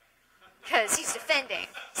because he's defending.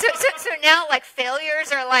 So now like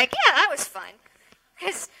failures are like, yeah, that was fun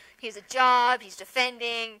because he has a job, he's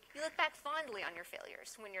defending. You look back fondly on your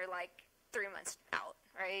failures when you're like 3 months out,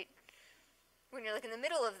 right? When you're like in the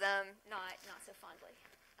middle of them, not so fondly.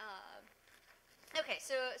 Okay,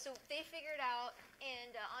 so they figured out,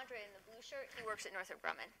 and Andrea in the blue shirt, he works at Northrop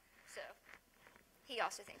Grumman, so he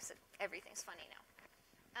also thinks that everything's funny now.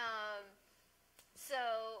 So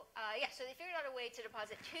they figured out a way to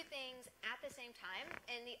deposit two things at the same time,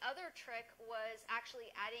 and the other trick was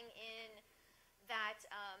actually adding in that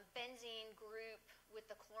benzene group with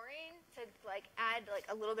the chlorine to like add like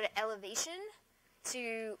a little bit of elevation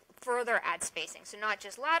to further add spacing. So not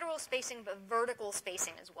just lateral spacing, but vertical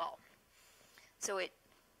spacing as well. So it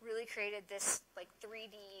really created this like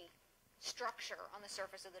 3D structure on the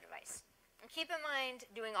surface of the device. And keep in mind,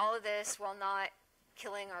 doing all of this while not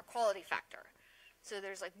killing our quality factor. So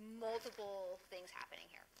there's like multiple things happening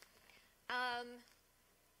here.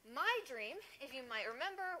 My dream, if you might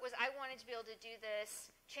remember, was I wanted to be able to do this,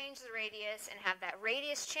 change the radius, and have that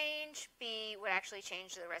radius change be what actually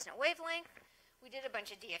changed the resonant wavelength. We did a bunch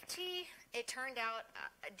of DFT. It turned out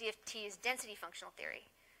DFT is density functional theory.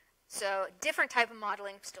 So different type of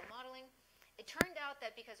modeling, still modeling. It turned out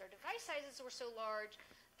that because our device sizes were so large,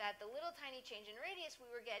 that the little tiny change in radius we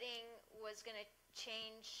were getting was going to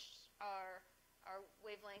change our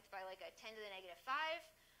wavelength by like a 10 to the negative 5,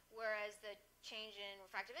 whereas the change in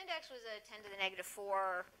refractive index was a 10 to the negative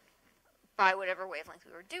 4 by whatever wavelength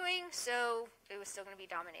we were doing, so it was still going to be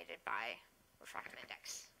dominated by refractive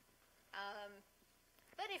index.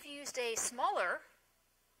 But if you used a smaller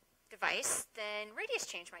device, then radius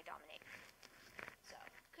change might dominate. So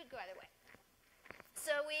could go either way.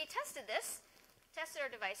 So we tested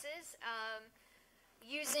our devices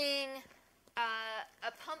using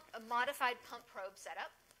a modified pump probe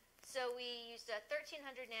setup. So we used a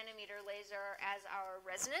 1300 nanometer laser as our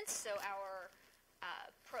resonance, so our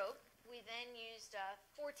probe. We then used a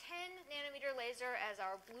 410 nanometer laser as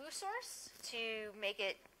our blue source to make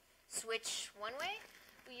it switch one way.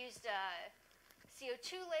 We used a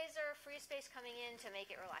CO2 laser, free space coming in to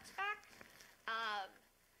make it relax back.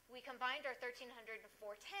 we combined our 1300 and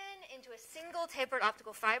 410 into a single tapered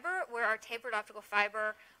optical fiber, where our tapered optical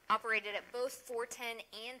fiber operated at both 410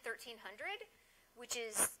 and 1300, which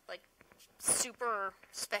is like super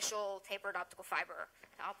special tapered optical fiber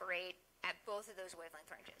to operate at both of those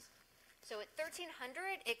wavelength ranges. So at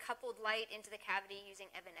 1300, it coupled light into the cavity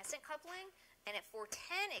using evanescent coupling, and at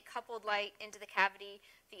 410, it coupled light into the cavity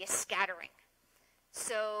via scattering.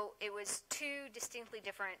 So it was two distinctly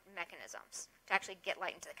different mechanisms to actually get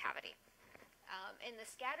light into the cavity. And the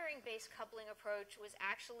scattering-based coupling approach was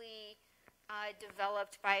actually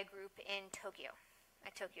developed by a group in Tokyo,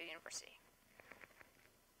 at Tokyo University.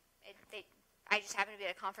 I just happened to be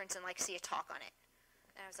at a conference and see a talk on it.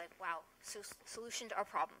 And I was like, wow, so solution to our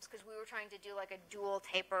problems. Because we were trying to do a dual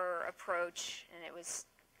taper approach, and it was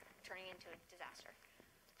turning into a disaster.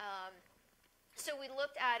 So we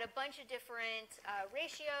looked at a bunch of different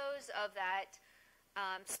ratios of that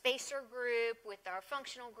spacer group with our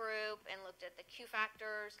functional group, and looked at the Q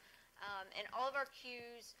factors. And all of our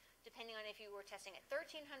Qs, depending on if you were testing at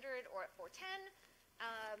 1300 or at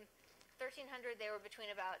 410, 1300, they were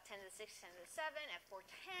between about 10 to the 6, 10 to the 7. At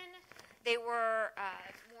 410, they were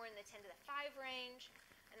more in the 10 to the 5 range.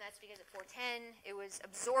 And that's because at 410, it was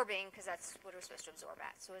absorbing, because that's what it was supposed to absorb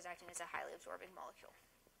at. So it was acting as a highly absorbing molecule.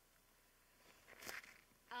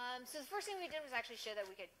 So the first thing we did was actually show that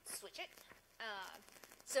we could switch it.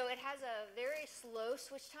 So it has a very slow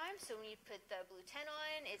switch time. So when you put the blue 10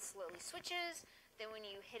 on, it slowly switches. Then when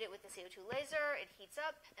you hit it with the CO2 laser, it heats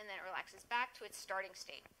up, and then it relaxes back to its starting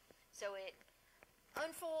state. So it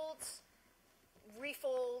unfolds,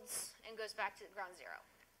 refolds, and goes back to ground zero.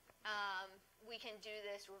 We can do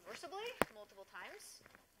this reversibly multiple times.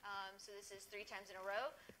 So this is 3 times in a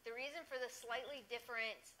row. The reason for the slightly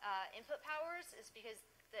different input powers is because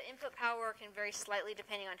the input power can vary slightly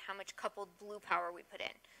depending on how much coupled blue power we put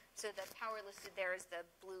in. So the power listed there is the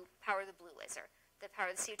blue power of the blue laser. The power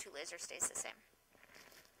of the CO2 laser stays the same.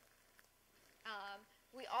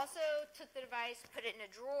 We also took the device, put it in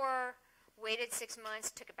a drawer, waited 6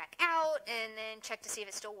 months, took it back out, and then checked to see if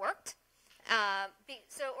it still worked.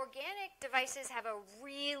 So organic devices have a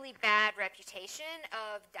really bad reputation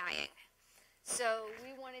of dying. So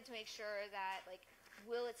we wanted to make sure that,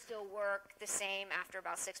 will it still work the same after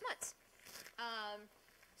about 6 months?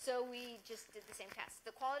 So we just did the same test.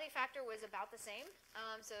 The quality factor was about the same.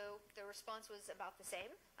 So the response was about the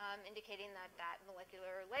same, indicating that that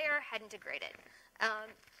molecular layer hadn't degraded.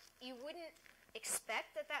 You wouldn't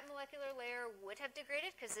expect that that molecular layer would have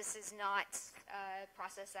degraded, because this is not a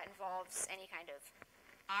process that involves any kind of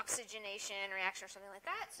oxygenation reaction or something like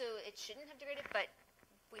that. So it shouldn't have degraded, but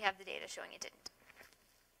we have the data showing it didn't.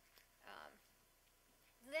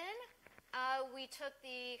 Then we took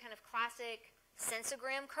the kind of classic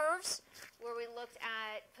sensogram curves, where we looked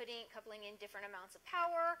at coupling in different amounts of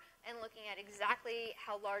power and looking at exactly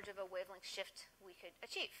how large of a wavelength shift we could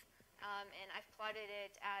achieve. And I've plotted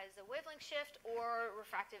it as a wavelength shift or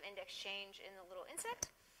refractive index change in the little inset.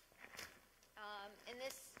 And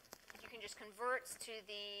this, you can just convert to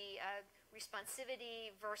the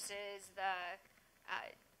responsivity versus the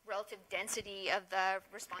relative density of the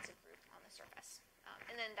responsive group on the surface.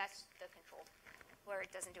 And then that's the control, where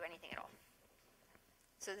it doesn't do anything at all.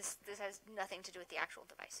 So this has nothing to do with the actual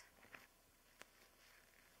device.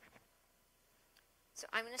 So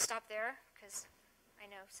I'm going to stop there, because I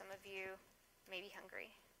know some of you may be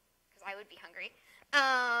hungry, because I would be hungry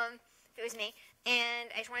if it was me.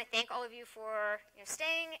 And I just want to thank all of you for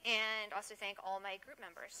staying, and also thank all my group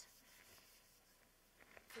members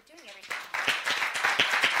for doing everything.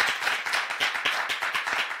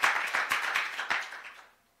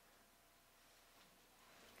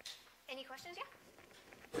 Any questions? Yeah?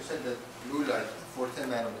 You said that blue light,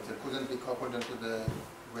 410 nanometer, couldn't be coupled into the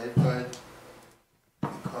waveguide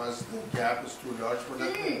because the gap is too large for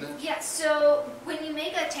that wavelength? Yeah, so when you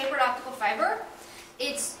make a tapered optical fiber,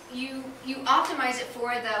 it's you optimize it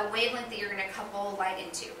for the wavelength that you're going to couple light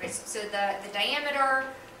into. Right? So the diameter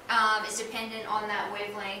is dependent on that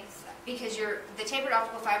wavelength, because the tapered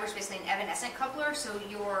optical fiber is basically an evanescent coupler, so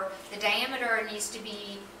the diameter needs to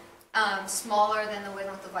be smaller than the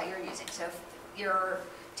wavelength of light you're using. So if your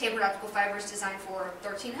tapered optical fiber is designed for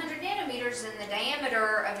 1300 nanometers, then the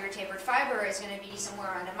diameter of your tapered fiber is going to be somewhere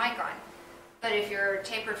around a micron. But if your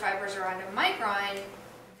tapered fibers are around a micron,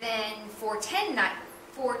 then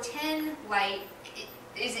 410 light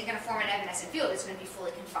isn't going to form an evanescent field. It's going to be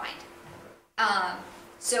fully confined.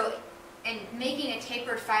 And making a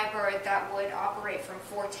tapered fiber that would operate from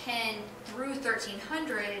 410 through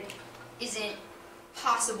 1300 isn't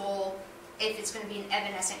possible if it's going to be an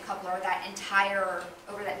evanescent coupler over that entire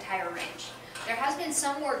range. There has been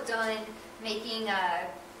some work done making a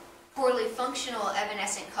poorly functional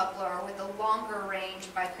evanescent coupler with a longer range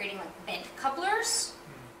by creating like bent couplers.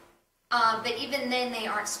 But even then, they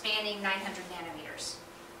aren't spanning 900 nanometers.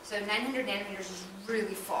 So 900 nanometers is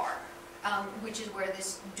really far, which is where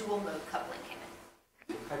this dual mode coupling came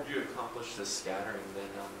in. How did you accomplish the scattering then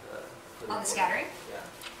On the scattering?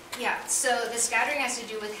 Yeah. Yeah, so the scattering has to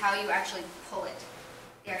do with how you actually pull it.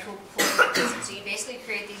 The actual pulling mechanism. So you basically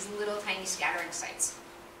create these little tiny scattering sites.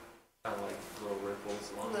 Kind of like little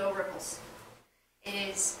ripples along. Little ripples.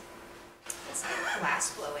 It's like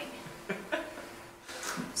glass blowing.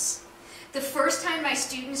 The first time my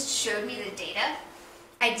students showed me the data,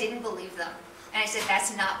 I didn't believe them. And I said,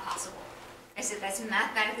 that's not possible. I said, that's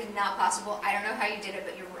mathematically not possible. I don't know how you did it,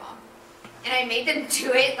 but you're wrong. And I made them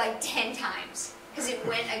do it like 10 times because it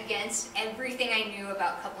went against everything I knew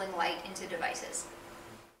about coupling light into devices.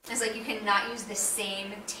 It's like you cannot use the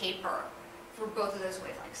same taper for both of those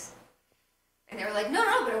wavelengths. And they were like,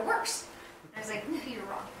 no, but it works. And I was like, no, you're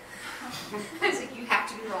wrong. I was like, you have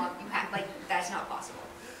to be wrong. You have, like, that's not possible.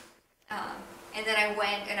 And then I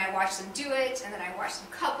went and I watched them do it, and then I watched them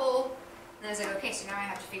couple, and I was like, okay, so now I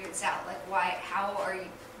have to figure this out. Like,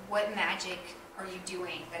 what magic are you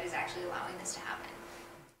doing that is actually allowing this to happen?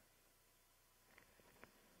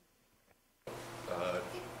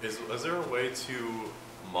 Is there a way to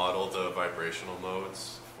model the vibrational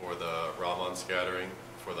modes for the Raman scattering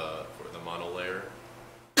for the monolayer?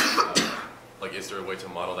 Like, is there a way to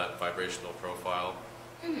model that vibrational profile?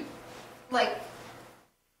 Like,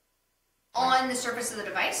 on the surface of the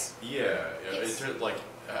device? Yeah. Yes. In terms of, like,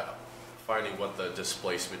 finding what the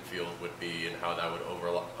displacement field would be and how that would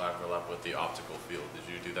overlap with the optical field.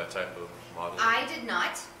 Did you do that type of model? I did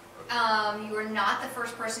not. Okay. You were not the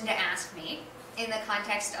first person to ask me in the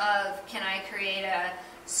context of, can I create a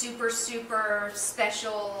super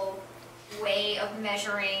special way of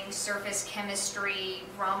measuring surface chemistry,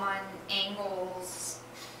 Raman angles,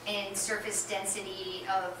 and surface density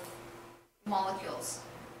of molecules?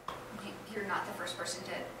 You're not the first person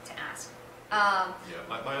to ask. Yeah,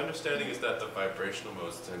 my understanding is that the vibrational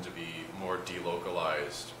modes tend to be more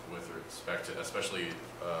delocalized with respect to, especially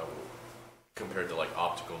compared to like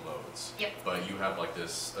optical modes. Yep. But you have like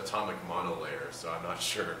this atomic monolayer, so I'm not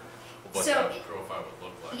sure what So, that profile would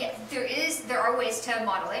look like. Yeah, there are ways to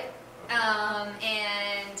model it.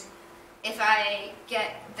 And if I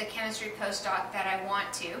get the chemistry postdoc that I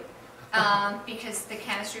want to, because the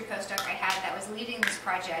chemistry postdoc I had that was leading this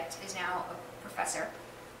project is now a professor,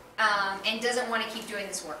 and doesn't want to keep doing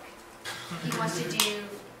this work. He wants to do,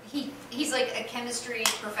 he's like a chemistry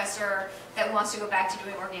professor that wants to go back to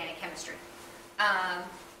doing organic chemistry.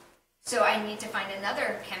 So I need to find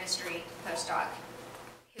another chemistry postdoc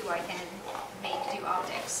who I can make do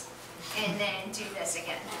optics, and then do this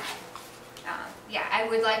again. Yeah, I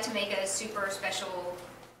would like to make a super special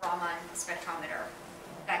Raman spectrometer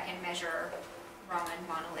that can measure Raman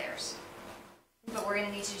monolayers. But we're going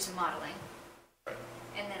to need to do some modeling.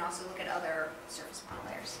 And then also look at other surface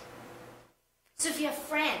monolayers. So if you have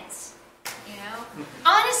friends, you know?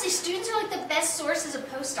 Honestly, students are like the best sources of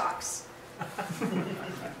postdocs.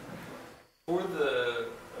 For the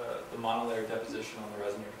monolayer deposition on the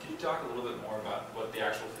resonator, can you talk a little bit more about what the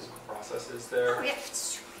actual physical process is there? Oh yeah, it's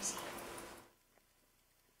super easy.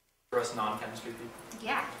 For us non-chemistry people?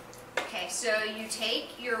 Yeah. Okay, so you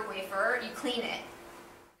take your wafer, you clean it.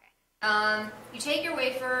 You take your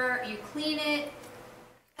wafer, you clean it.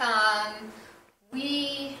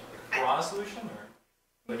 Raw solution, or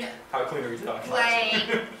like, No. how clean are we talking?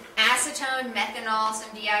 Like acetone, methanol, some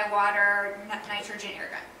DI water, nitrogen,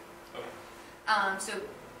 argon. Okay. So,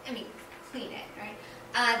 I mean, clean it, right?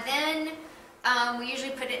 Then we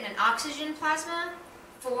usually put it in an oxygen plasma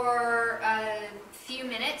for a few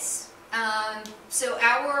minutes. So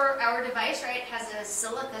our device, right, has a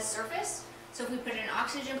silica surface. So if we put it in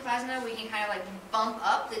oxygen plasma, we can kind of like bump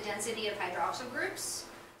up the density of hydroxyl groups.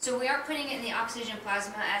 So we aren't putting it in the oxygen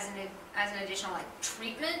plasma as an additional like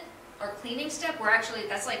treatment or cleaning step. We're actually,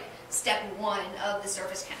 that's like step one of the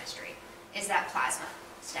surface chemistry, is that plasma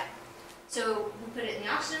step. So we put it in the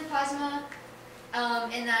oxygen plasma,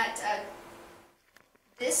 and that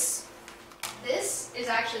this is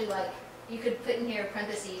actually like, you could put in here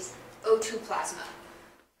parentheses O2 plasma,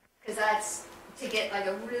 because that's to get like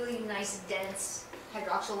a really nice dense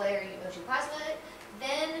hydroxyl layer, you O2 plasma it.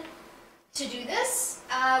 Then to do this,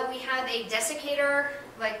 we have a desiccator,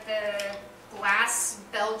 like the glass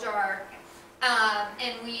bell jar,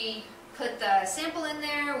 and we put the sample in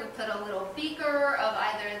there. We put a little beaker of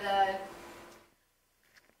either the,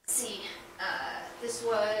 this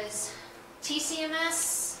was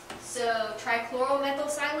TCMS, so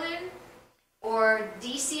trichloromethylsilane, or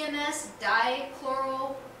DCMS,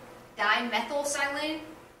 dichloromethylsilane. dimethylsilane,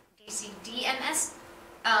 DCDMS,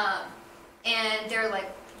 and they're like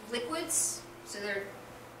liquids, so they're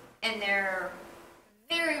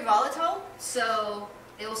very volatile, so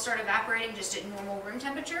they will start evaporating just at normal room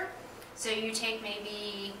temperature. So you take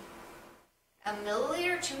maybe a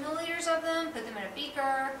milliliter, 2 milliliters of them, put them in a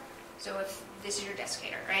beaker. So if this is your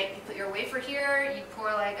desiccator, right? You put your wafer here, you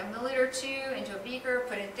pour like a milliliter or 2 into a beaker,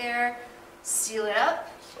 put it there, seal it up,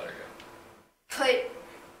 Just let it go.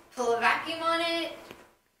 pull a vacuum on it,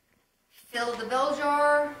 fill the bell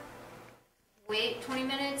jar, wait 20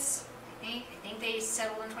 minutes, I think they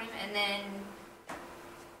settle in 20 minutes, and then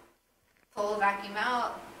pull a vacuum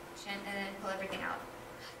out, and then pull everything out.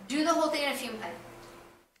 Do the whole thing in a fume pipe.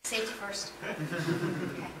 Safety first.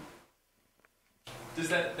 Okay. Does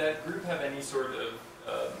that group have any sort of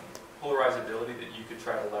polarizability that you could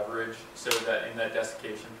try to leverage so that in that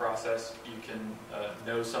desiccation process you can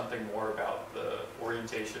know something more about the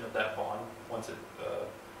orientation of that bond once it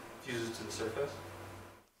fuses to the surface?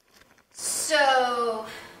 So,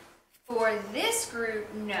 for this group,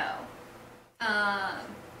 no.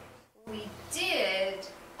 We did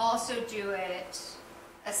also do it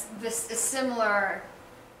a similar.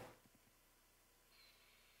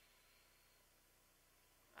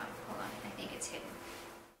 Oh, hold on, I think it's hidden.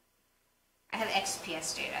 I have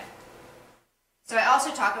XPS data. So I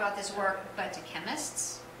also talk about this work, but to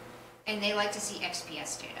chemists, and they like to see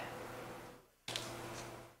XPS data.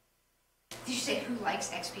 Did you say who likes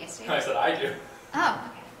XPS data? I said I do. Oh,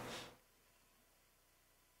 okay.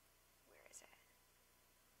 Where is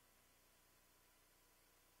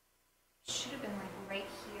it? Should have been like right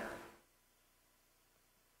here.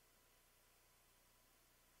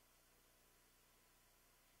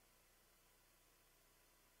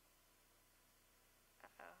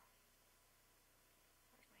 Uh-oh.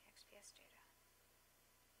 Where's my XPS data?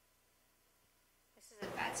 This is a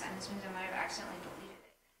bad sign. This means I might have accidentally deleted it.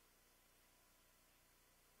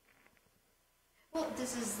 Well,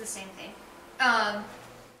 this is the same thing.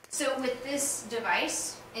 So with this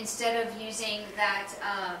device, instead of using that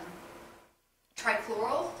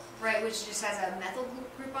trichloral, right, which just has a methyl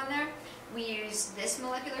group on there, we use this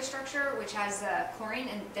molecular structure, which has chlorine,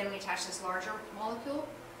 and then we attach this larger molecule.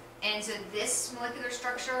 And so this molecular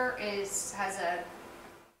structure has a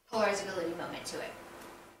polarizability moment to it.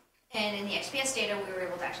 And in the XPS data, we were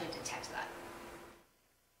able to actually detect that.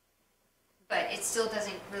 But it still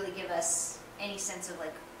doesn't really give us any sense of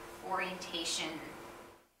like orientation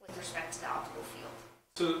with respect to the optical field.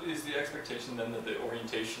 So is the expectation then that the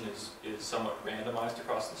orientation is somewhat randomized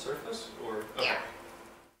across the surface, or okay. Yeah,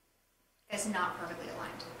 it's not perfectly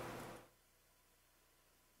aligned.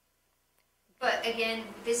 But again,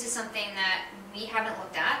 this is something that we haven't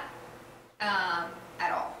looked at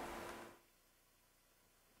all.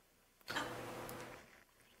 Oh,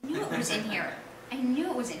 I knew it was in here. I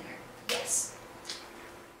knew it was in here. Yes.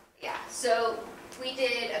 Yeah, so we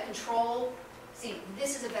did a control. See,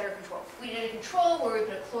 this is a better control. We did a control where we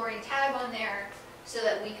put a chlorine tab on there so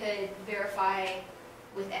that we could verify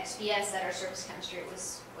with XPS that our surface chemistry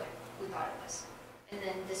was what we thought it was. And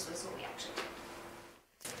then this was what we actually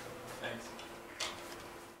did. Thanks.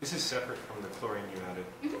 This is separate from the chlorine you added.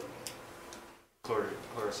 Mm-hmm.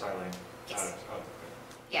 Chlorosilane. Yes. Okay.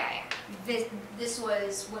 Yeah. This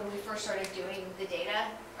was when we first started doing the data,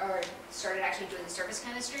 or started actually doing the surface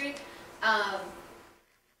chemistry.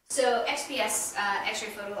 So XPS, X-ray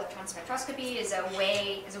photoelectron spectroscopy, is a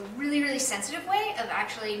really, really sensitive way of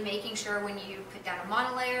actually making sure when you put down a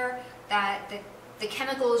monolayer that the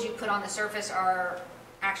chemicals you put on the surface are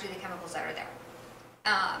actually the chemicals that are there.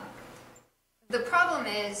 The problem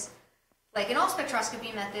is, like in all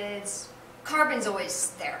spectroscopy methods, carbon's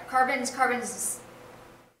always there. Carbon's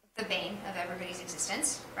the bane of everybody's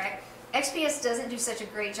existence, right? XPS doesn't do such a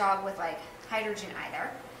great job with like hydrogen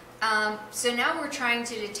either. So now we're trying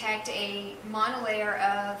to detect a monolayer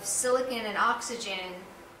of silicon and oxygen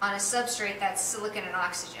on a substrate that's silicon and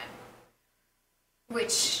oxygen.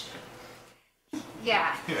 Which,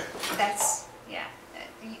 that's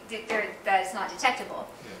not detectable.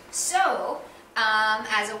 Yeah. So,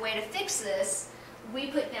 as a way to fix this, we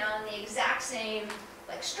put down the exact same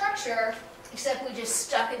like structure, except we just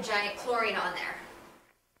stuck a giant chlorine on there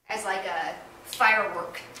as like a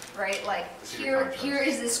firework, right? Like here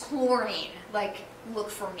is this chlorine. Like, look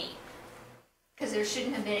for me, because there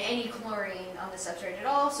shouldn't have been any chlorine on the substrate at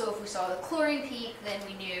all. So if we saw the chlorine peak, then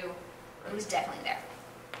we knew it was definitely there.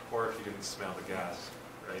 Or if you didn't smell the gas,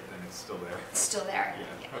 right, then it's still there. It's still there.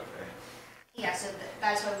 Yeah. Okay. Yeah, so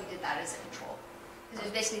that's why we did that as a control. Because it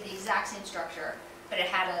was basically the exact same structure, but it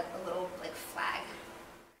had a little like flag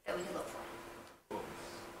that we could look for. Cool.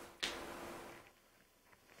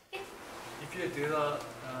 Yeah. if you do the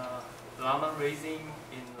Raman raising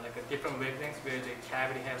in like a different wavelengths where the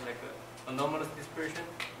cavity have like a anomalous dispersion,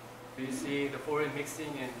 do you see the forward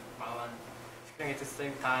mixing and Raman scattering at the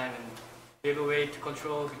same time, and do you have a way to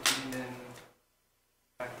control between them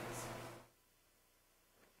practice?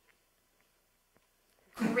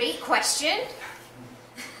 Great question.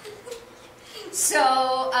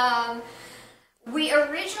 So we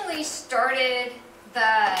originally started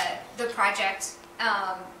the project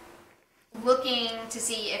looking to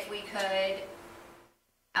see if we could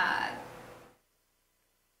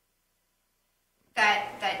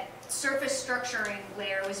that surface structuring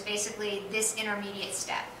layer was basically this intermediate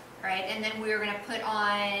step, right? And then we were going to put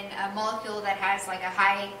on a molecule that has like a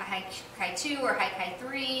high chi2 or high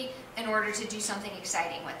chi3 in order to do something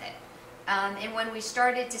exciting with it. And when we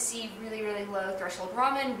started to see really, really low threshold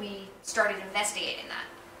Raman, we started investigating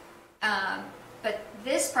that. But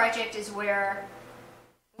this project is where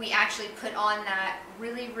we actually put on that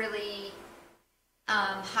really, really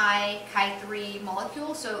high chi3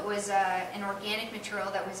 molecule. So it was an organic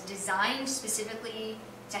material that was designed specifically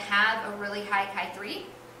to have a really high chi3.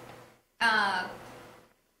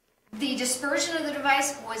 The dispersion of the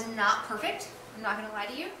device was not perfect, I'm not going to lie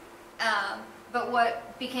to you. But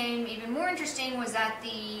what became even more interesting was that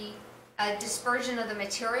the dispersion of the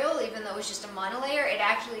material, even though it was just a monolayer, it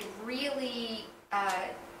actually really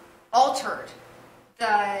altered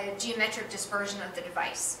the geometric dispersion of the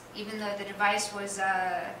device. Even though the device was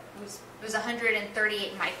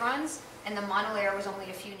 138 microns and the monolayer was only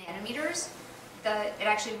a few nanometers, it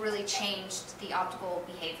actually really changed the optical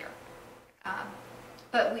behavior.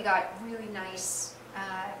 But we got really nice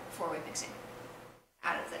four-way mixing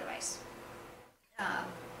out of the device.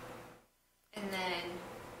 And then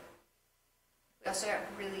we also got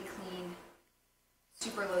really clean,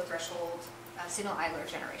 super low threshold signal idler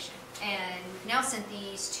generation. And we've now sent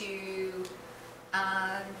these to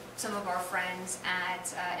some of our friends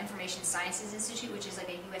at Information Sciences Institute, which is like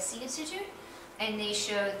a USC institute, and they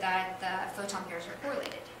showed that the photon pairs are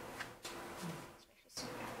correlated.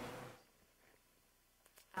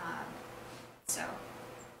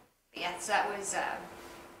 So that was,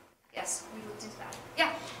 yes, we looked into that.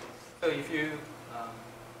 Yeah. So if you,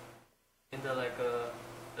 in the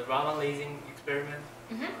the Raman lasing experiment,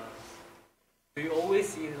 do you always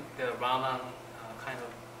see the Raman kind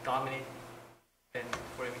of dominate than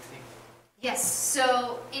for mixing? Yes.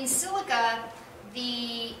 So in silica,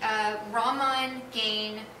 the Raman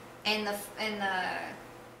gain and the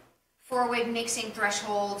four-way mixing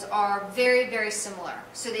thresholds are very, very similar.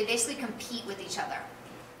 So they basically compete with each other.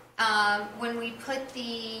 When we put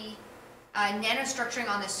the nanostructuring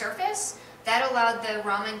on the surface, that allowed the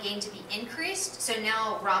Raman gain to be increased. So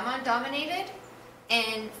now Raman dominated,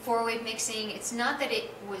 and four-way mixing, it's not that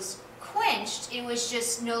it was quenched, it was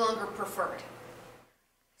just no longer preferred.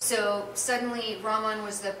 So suddenly Raman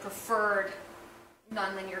was the preferred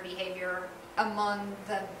nonlinear behavior among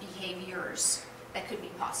the behaviors that could be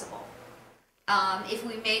possible. If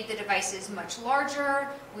we made the devices much larger,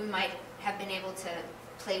 we might have been able to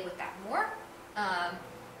play with that more.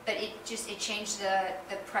 But it changed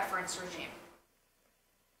the preference regime.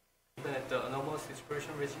 Even at the anomalous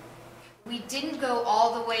dispersion regime? We didn't go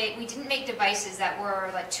all the way, we didn't make devices that were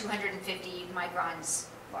like 250 microns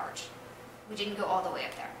large. We didn't go all the way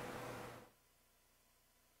up there.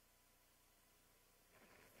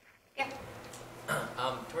 Yeah?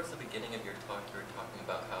 Towards the beginning of your talk, you were talking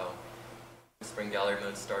about how the spring gallery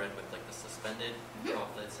mode started with like the suspended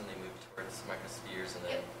droplets, and they moved towards microspheres and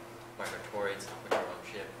then microtoroids, which are on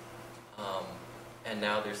chip. And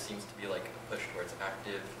now there seems to be like a push towards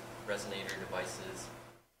active resonator devices.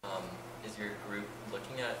 Is your group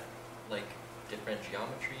looking at like different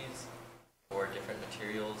geometries or different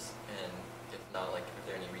materials? And if not, like, are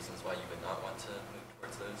there any reasons why you would not want to move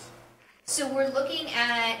towards those? So we're looking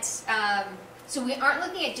at, so we aren't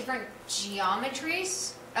looking at different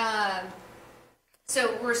geometries.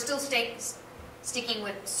 So we're still sticking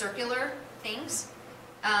with circular things.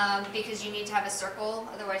 Because you need to have a circle,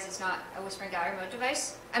 otherwise it's not a whispering gallery mode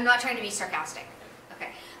device. I'm not trying to be sarcastic.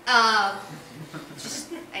 Okay.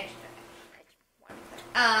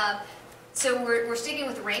 So we're sticking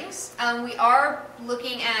with rings. We are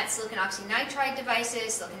looking at silicon oxynitride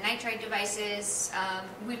devices, silicon nitride devices.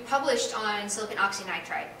 We've published on silicon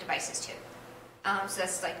oxynitride devices too. So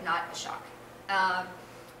that's like not a shock.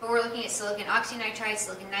 But we're looking at silicon oxynitride,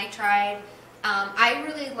 silicon nitride. I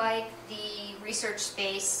really like the research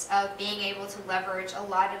space of being able to leverage a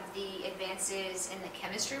lot of the advances in the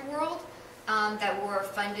chemistry world that were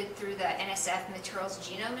funded through the NSF Materials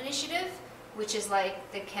Genome Initiative, which is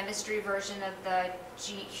like the chemistry version of the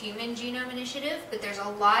Human Genome Initiative. But there's a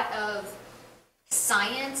lot of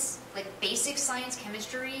science, like basic science,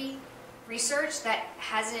 chemistry research that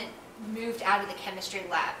hasn't moved out of the chemistry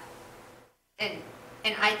lab. And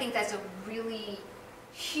I think that's a really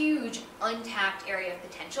huge untapped area of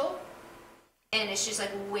potential. And it's just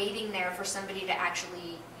like waiting there for somebody to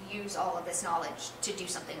actually use all of this knowledge to do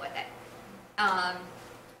something with it.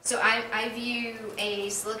 So I view a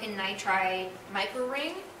silicon nitride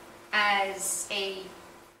microring as a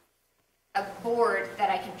board that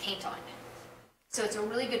I can paint on. So it's a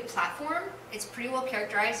really good platform. It's pretty well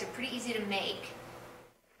characterized. They're pretty easy to make.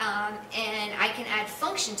 And I can add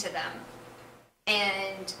function to them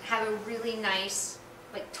and have a really nice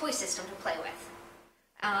like toy system to play with.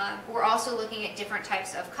 We're also looking at different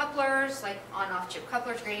types of couplers, like on-off chip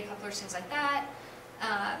couplers, gradient couplers, things like that.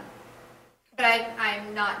 But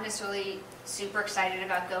I'm not necessarily super excited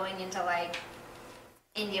about going into like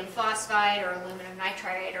indium phosphide or aluminum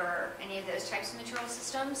nitride or any of those types of material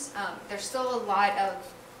systems. There's still a lot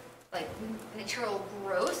of like material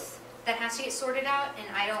growth that has to get sorted out,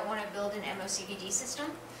 and I don't want to build an MOCVD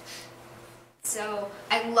system. So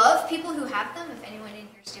I love people who have them, if anyone in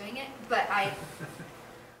here is doing it, but I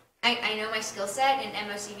know my skill set, and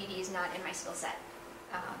MOCVD is not in my skill set.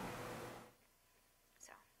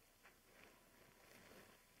 So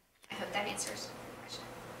I hope that answers the question.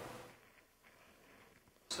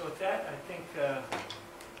 So with that, I think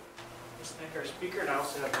let's thank our speaker, and I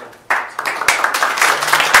also have a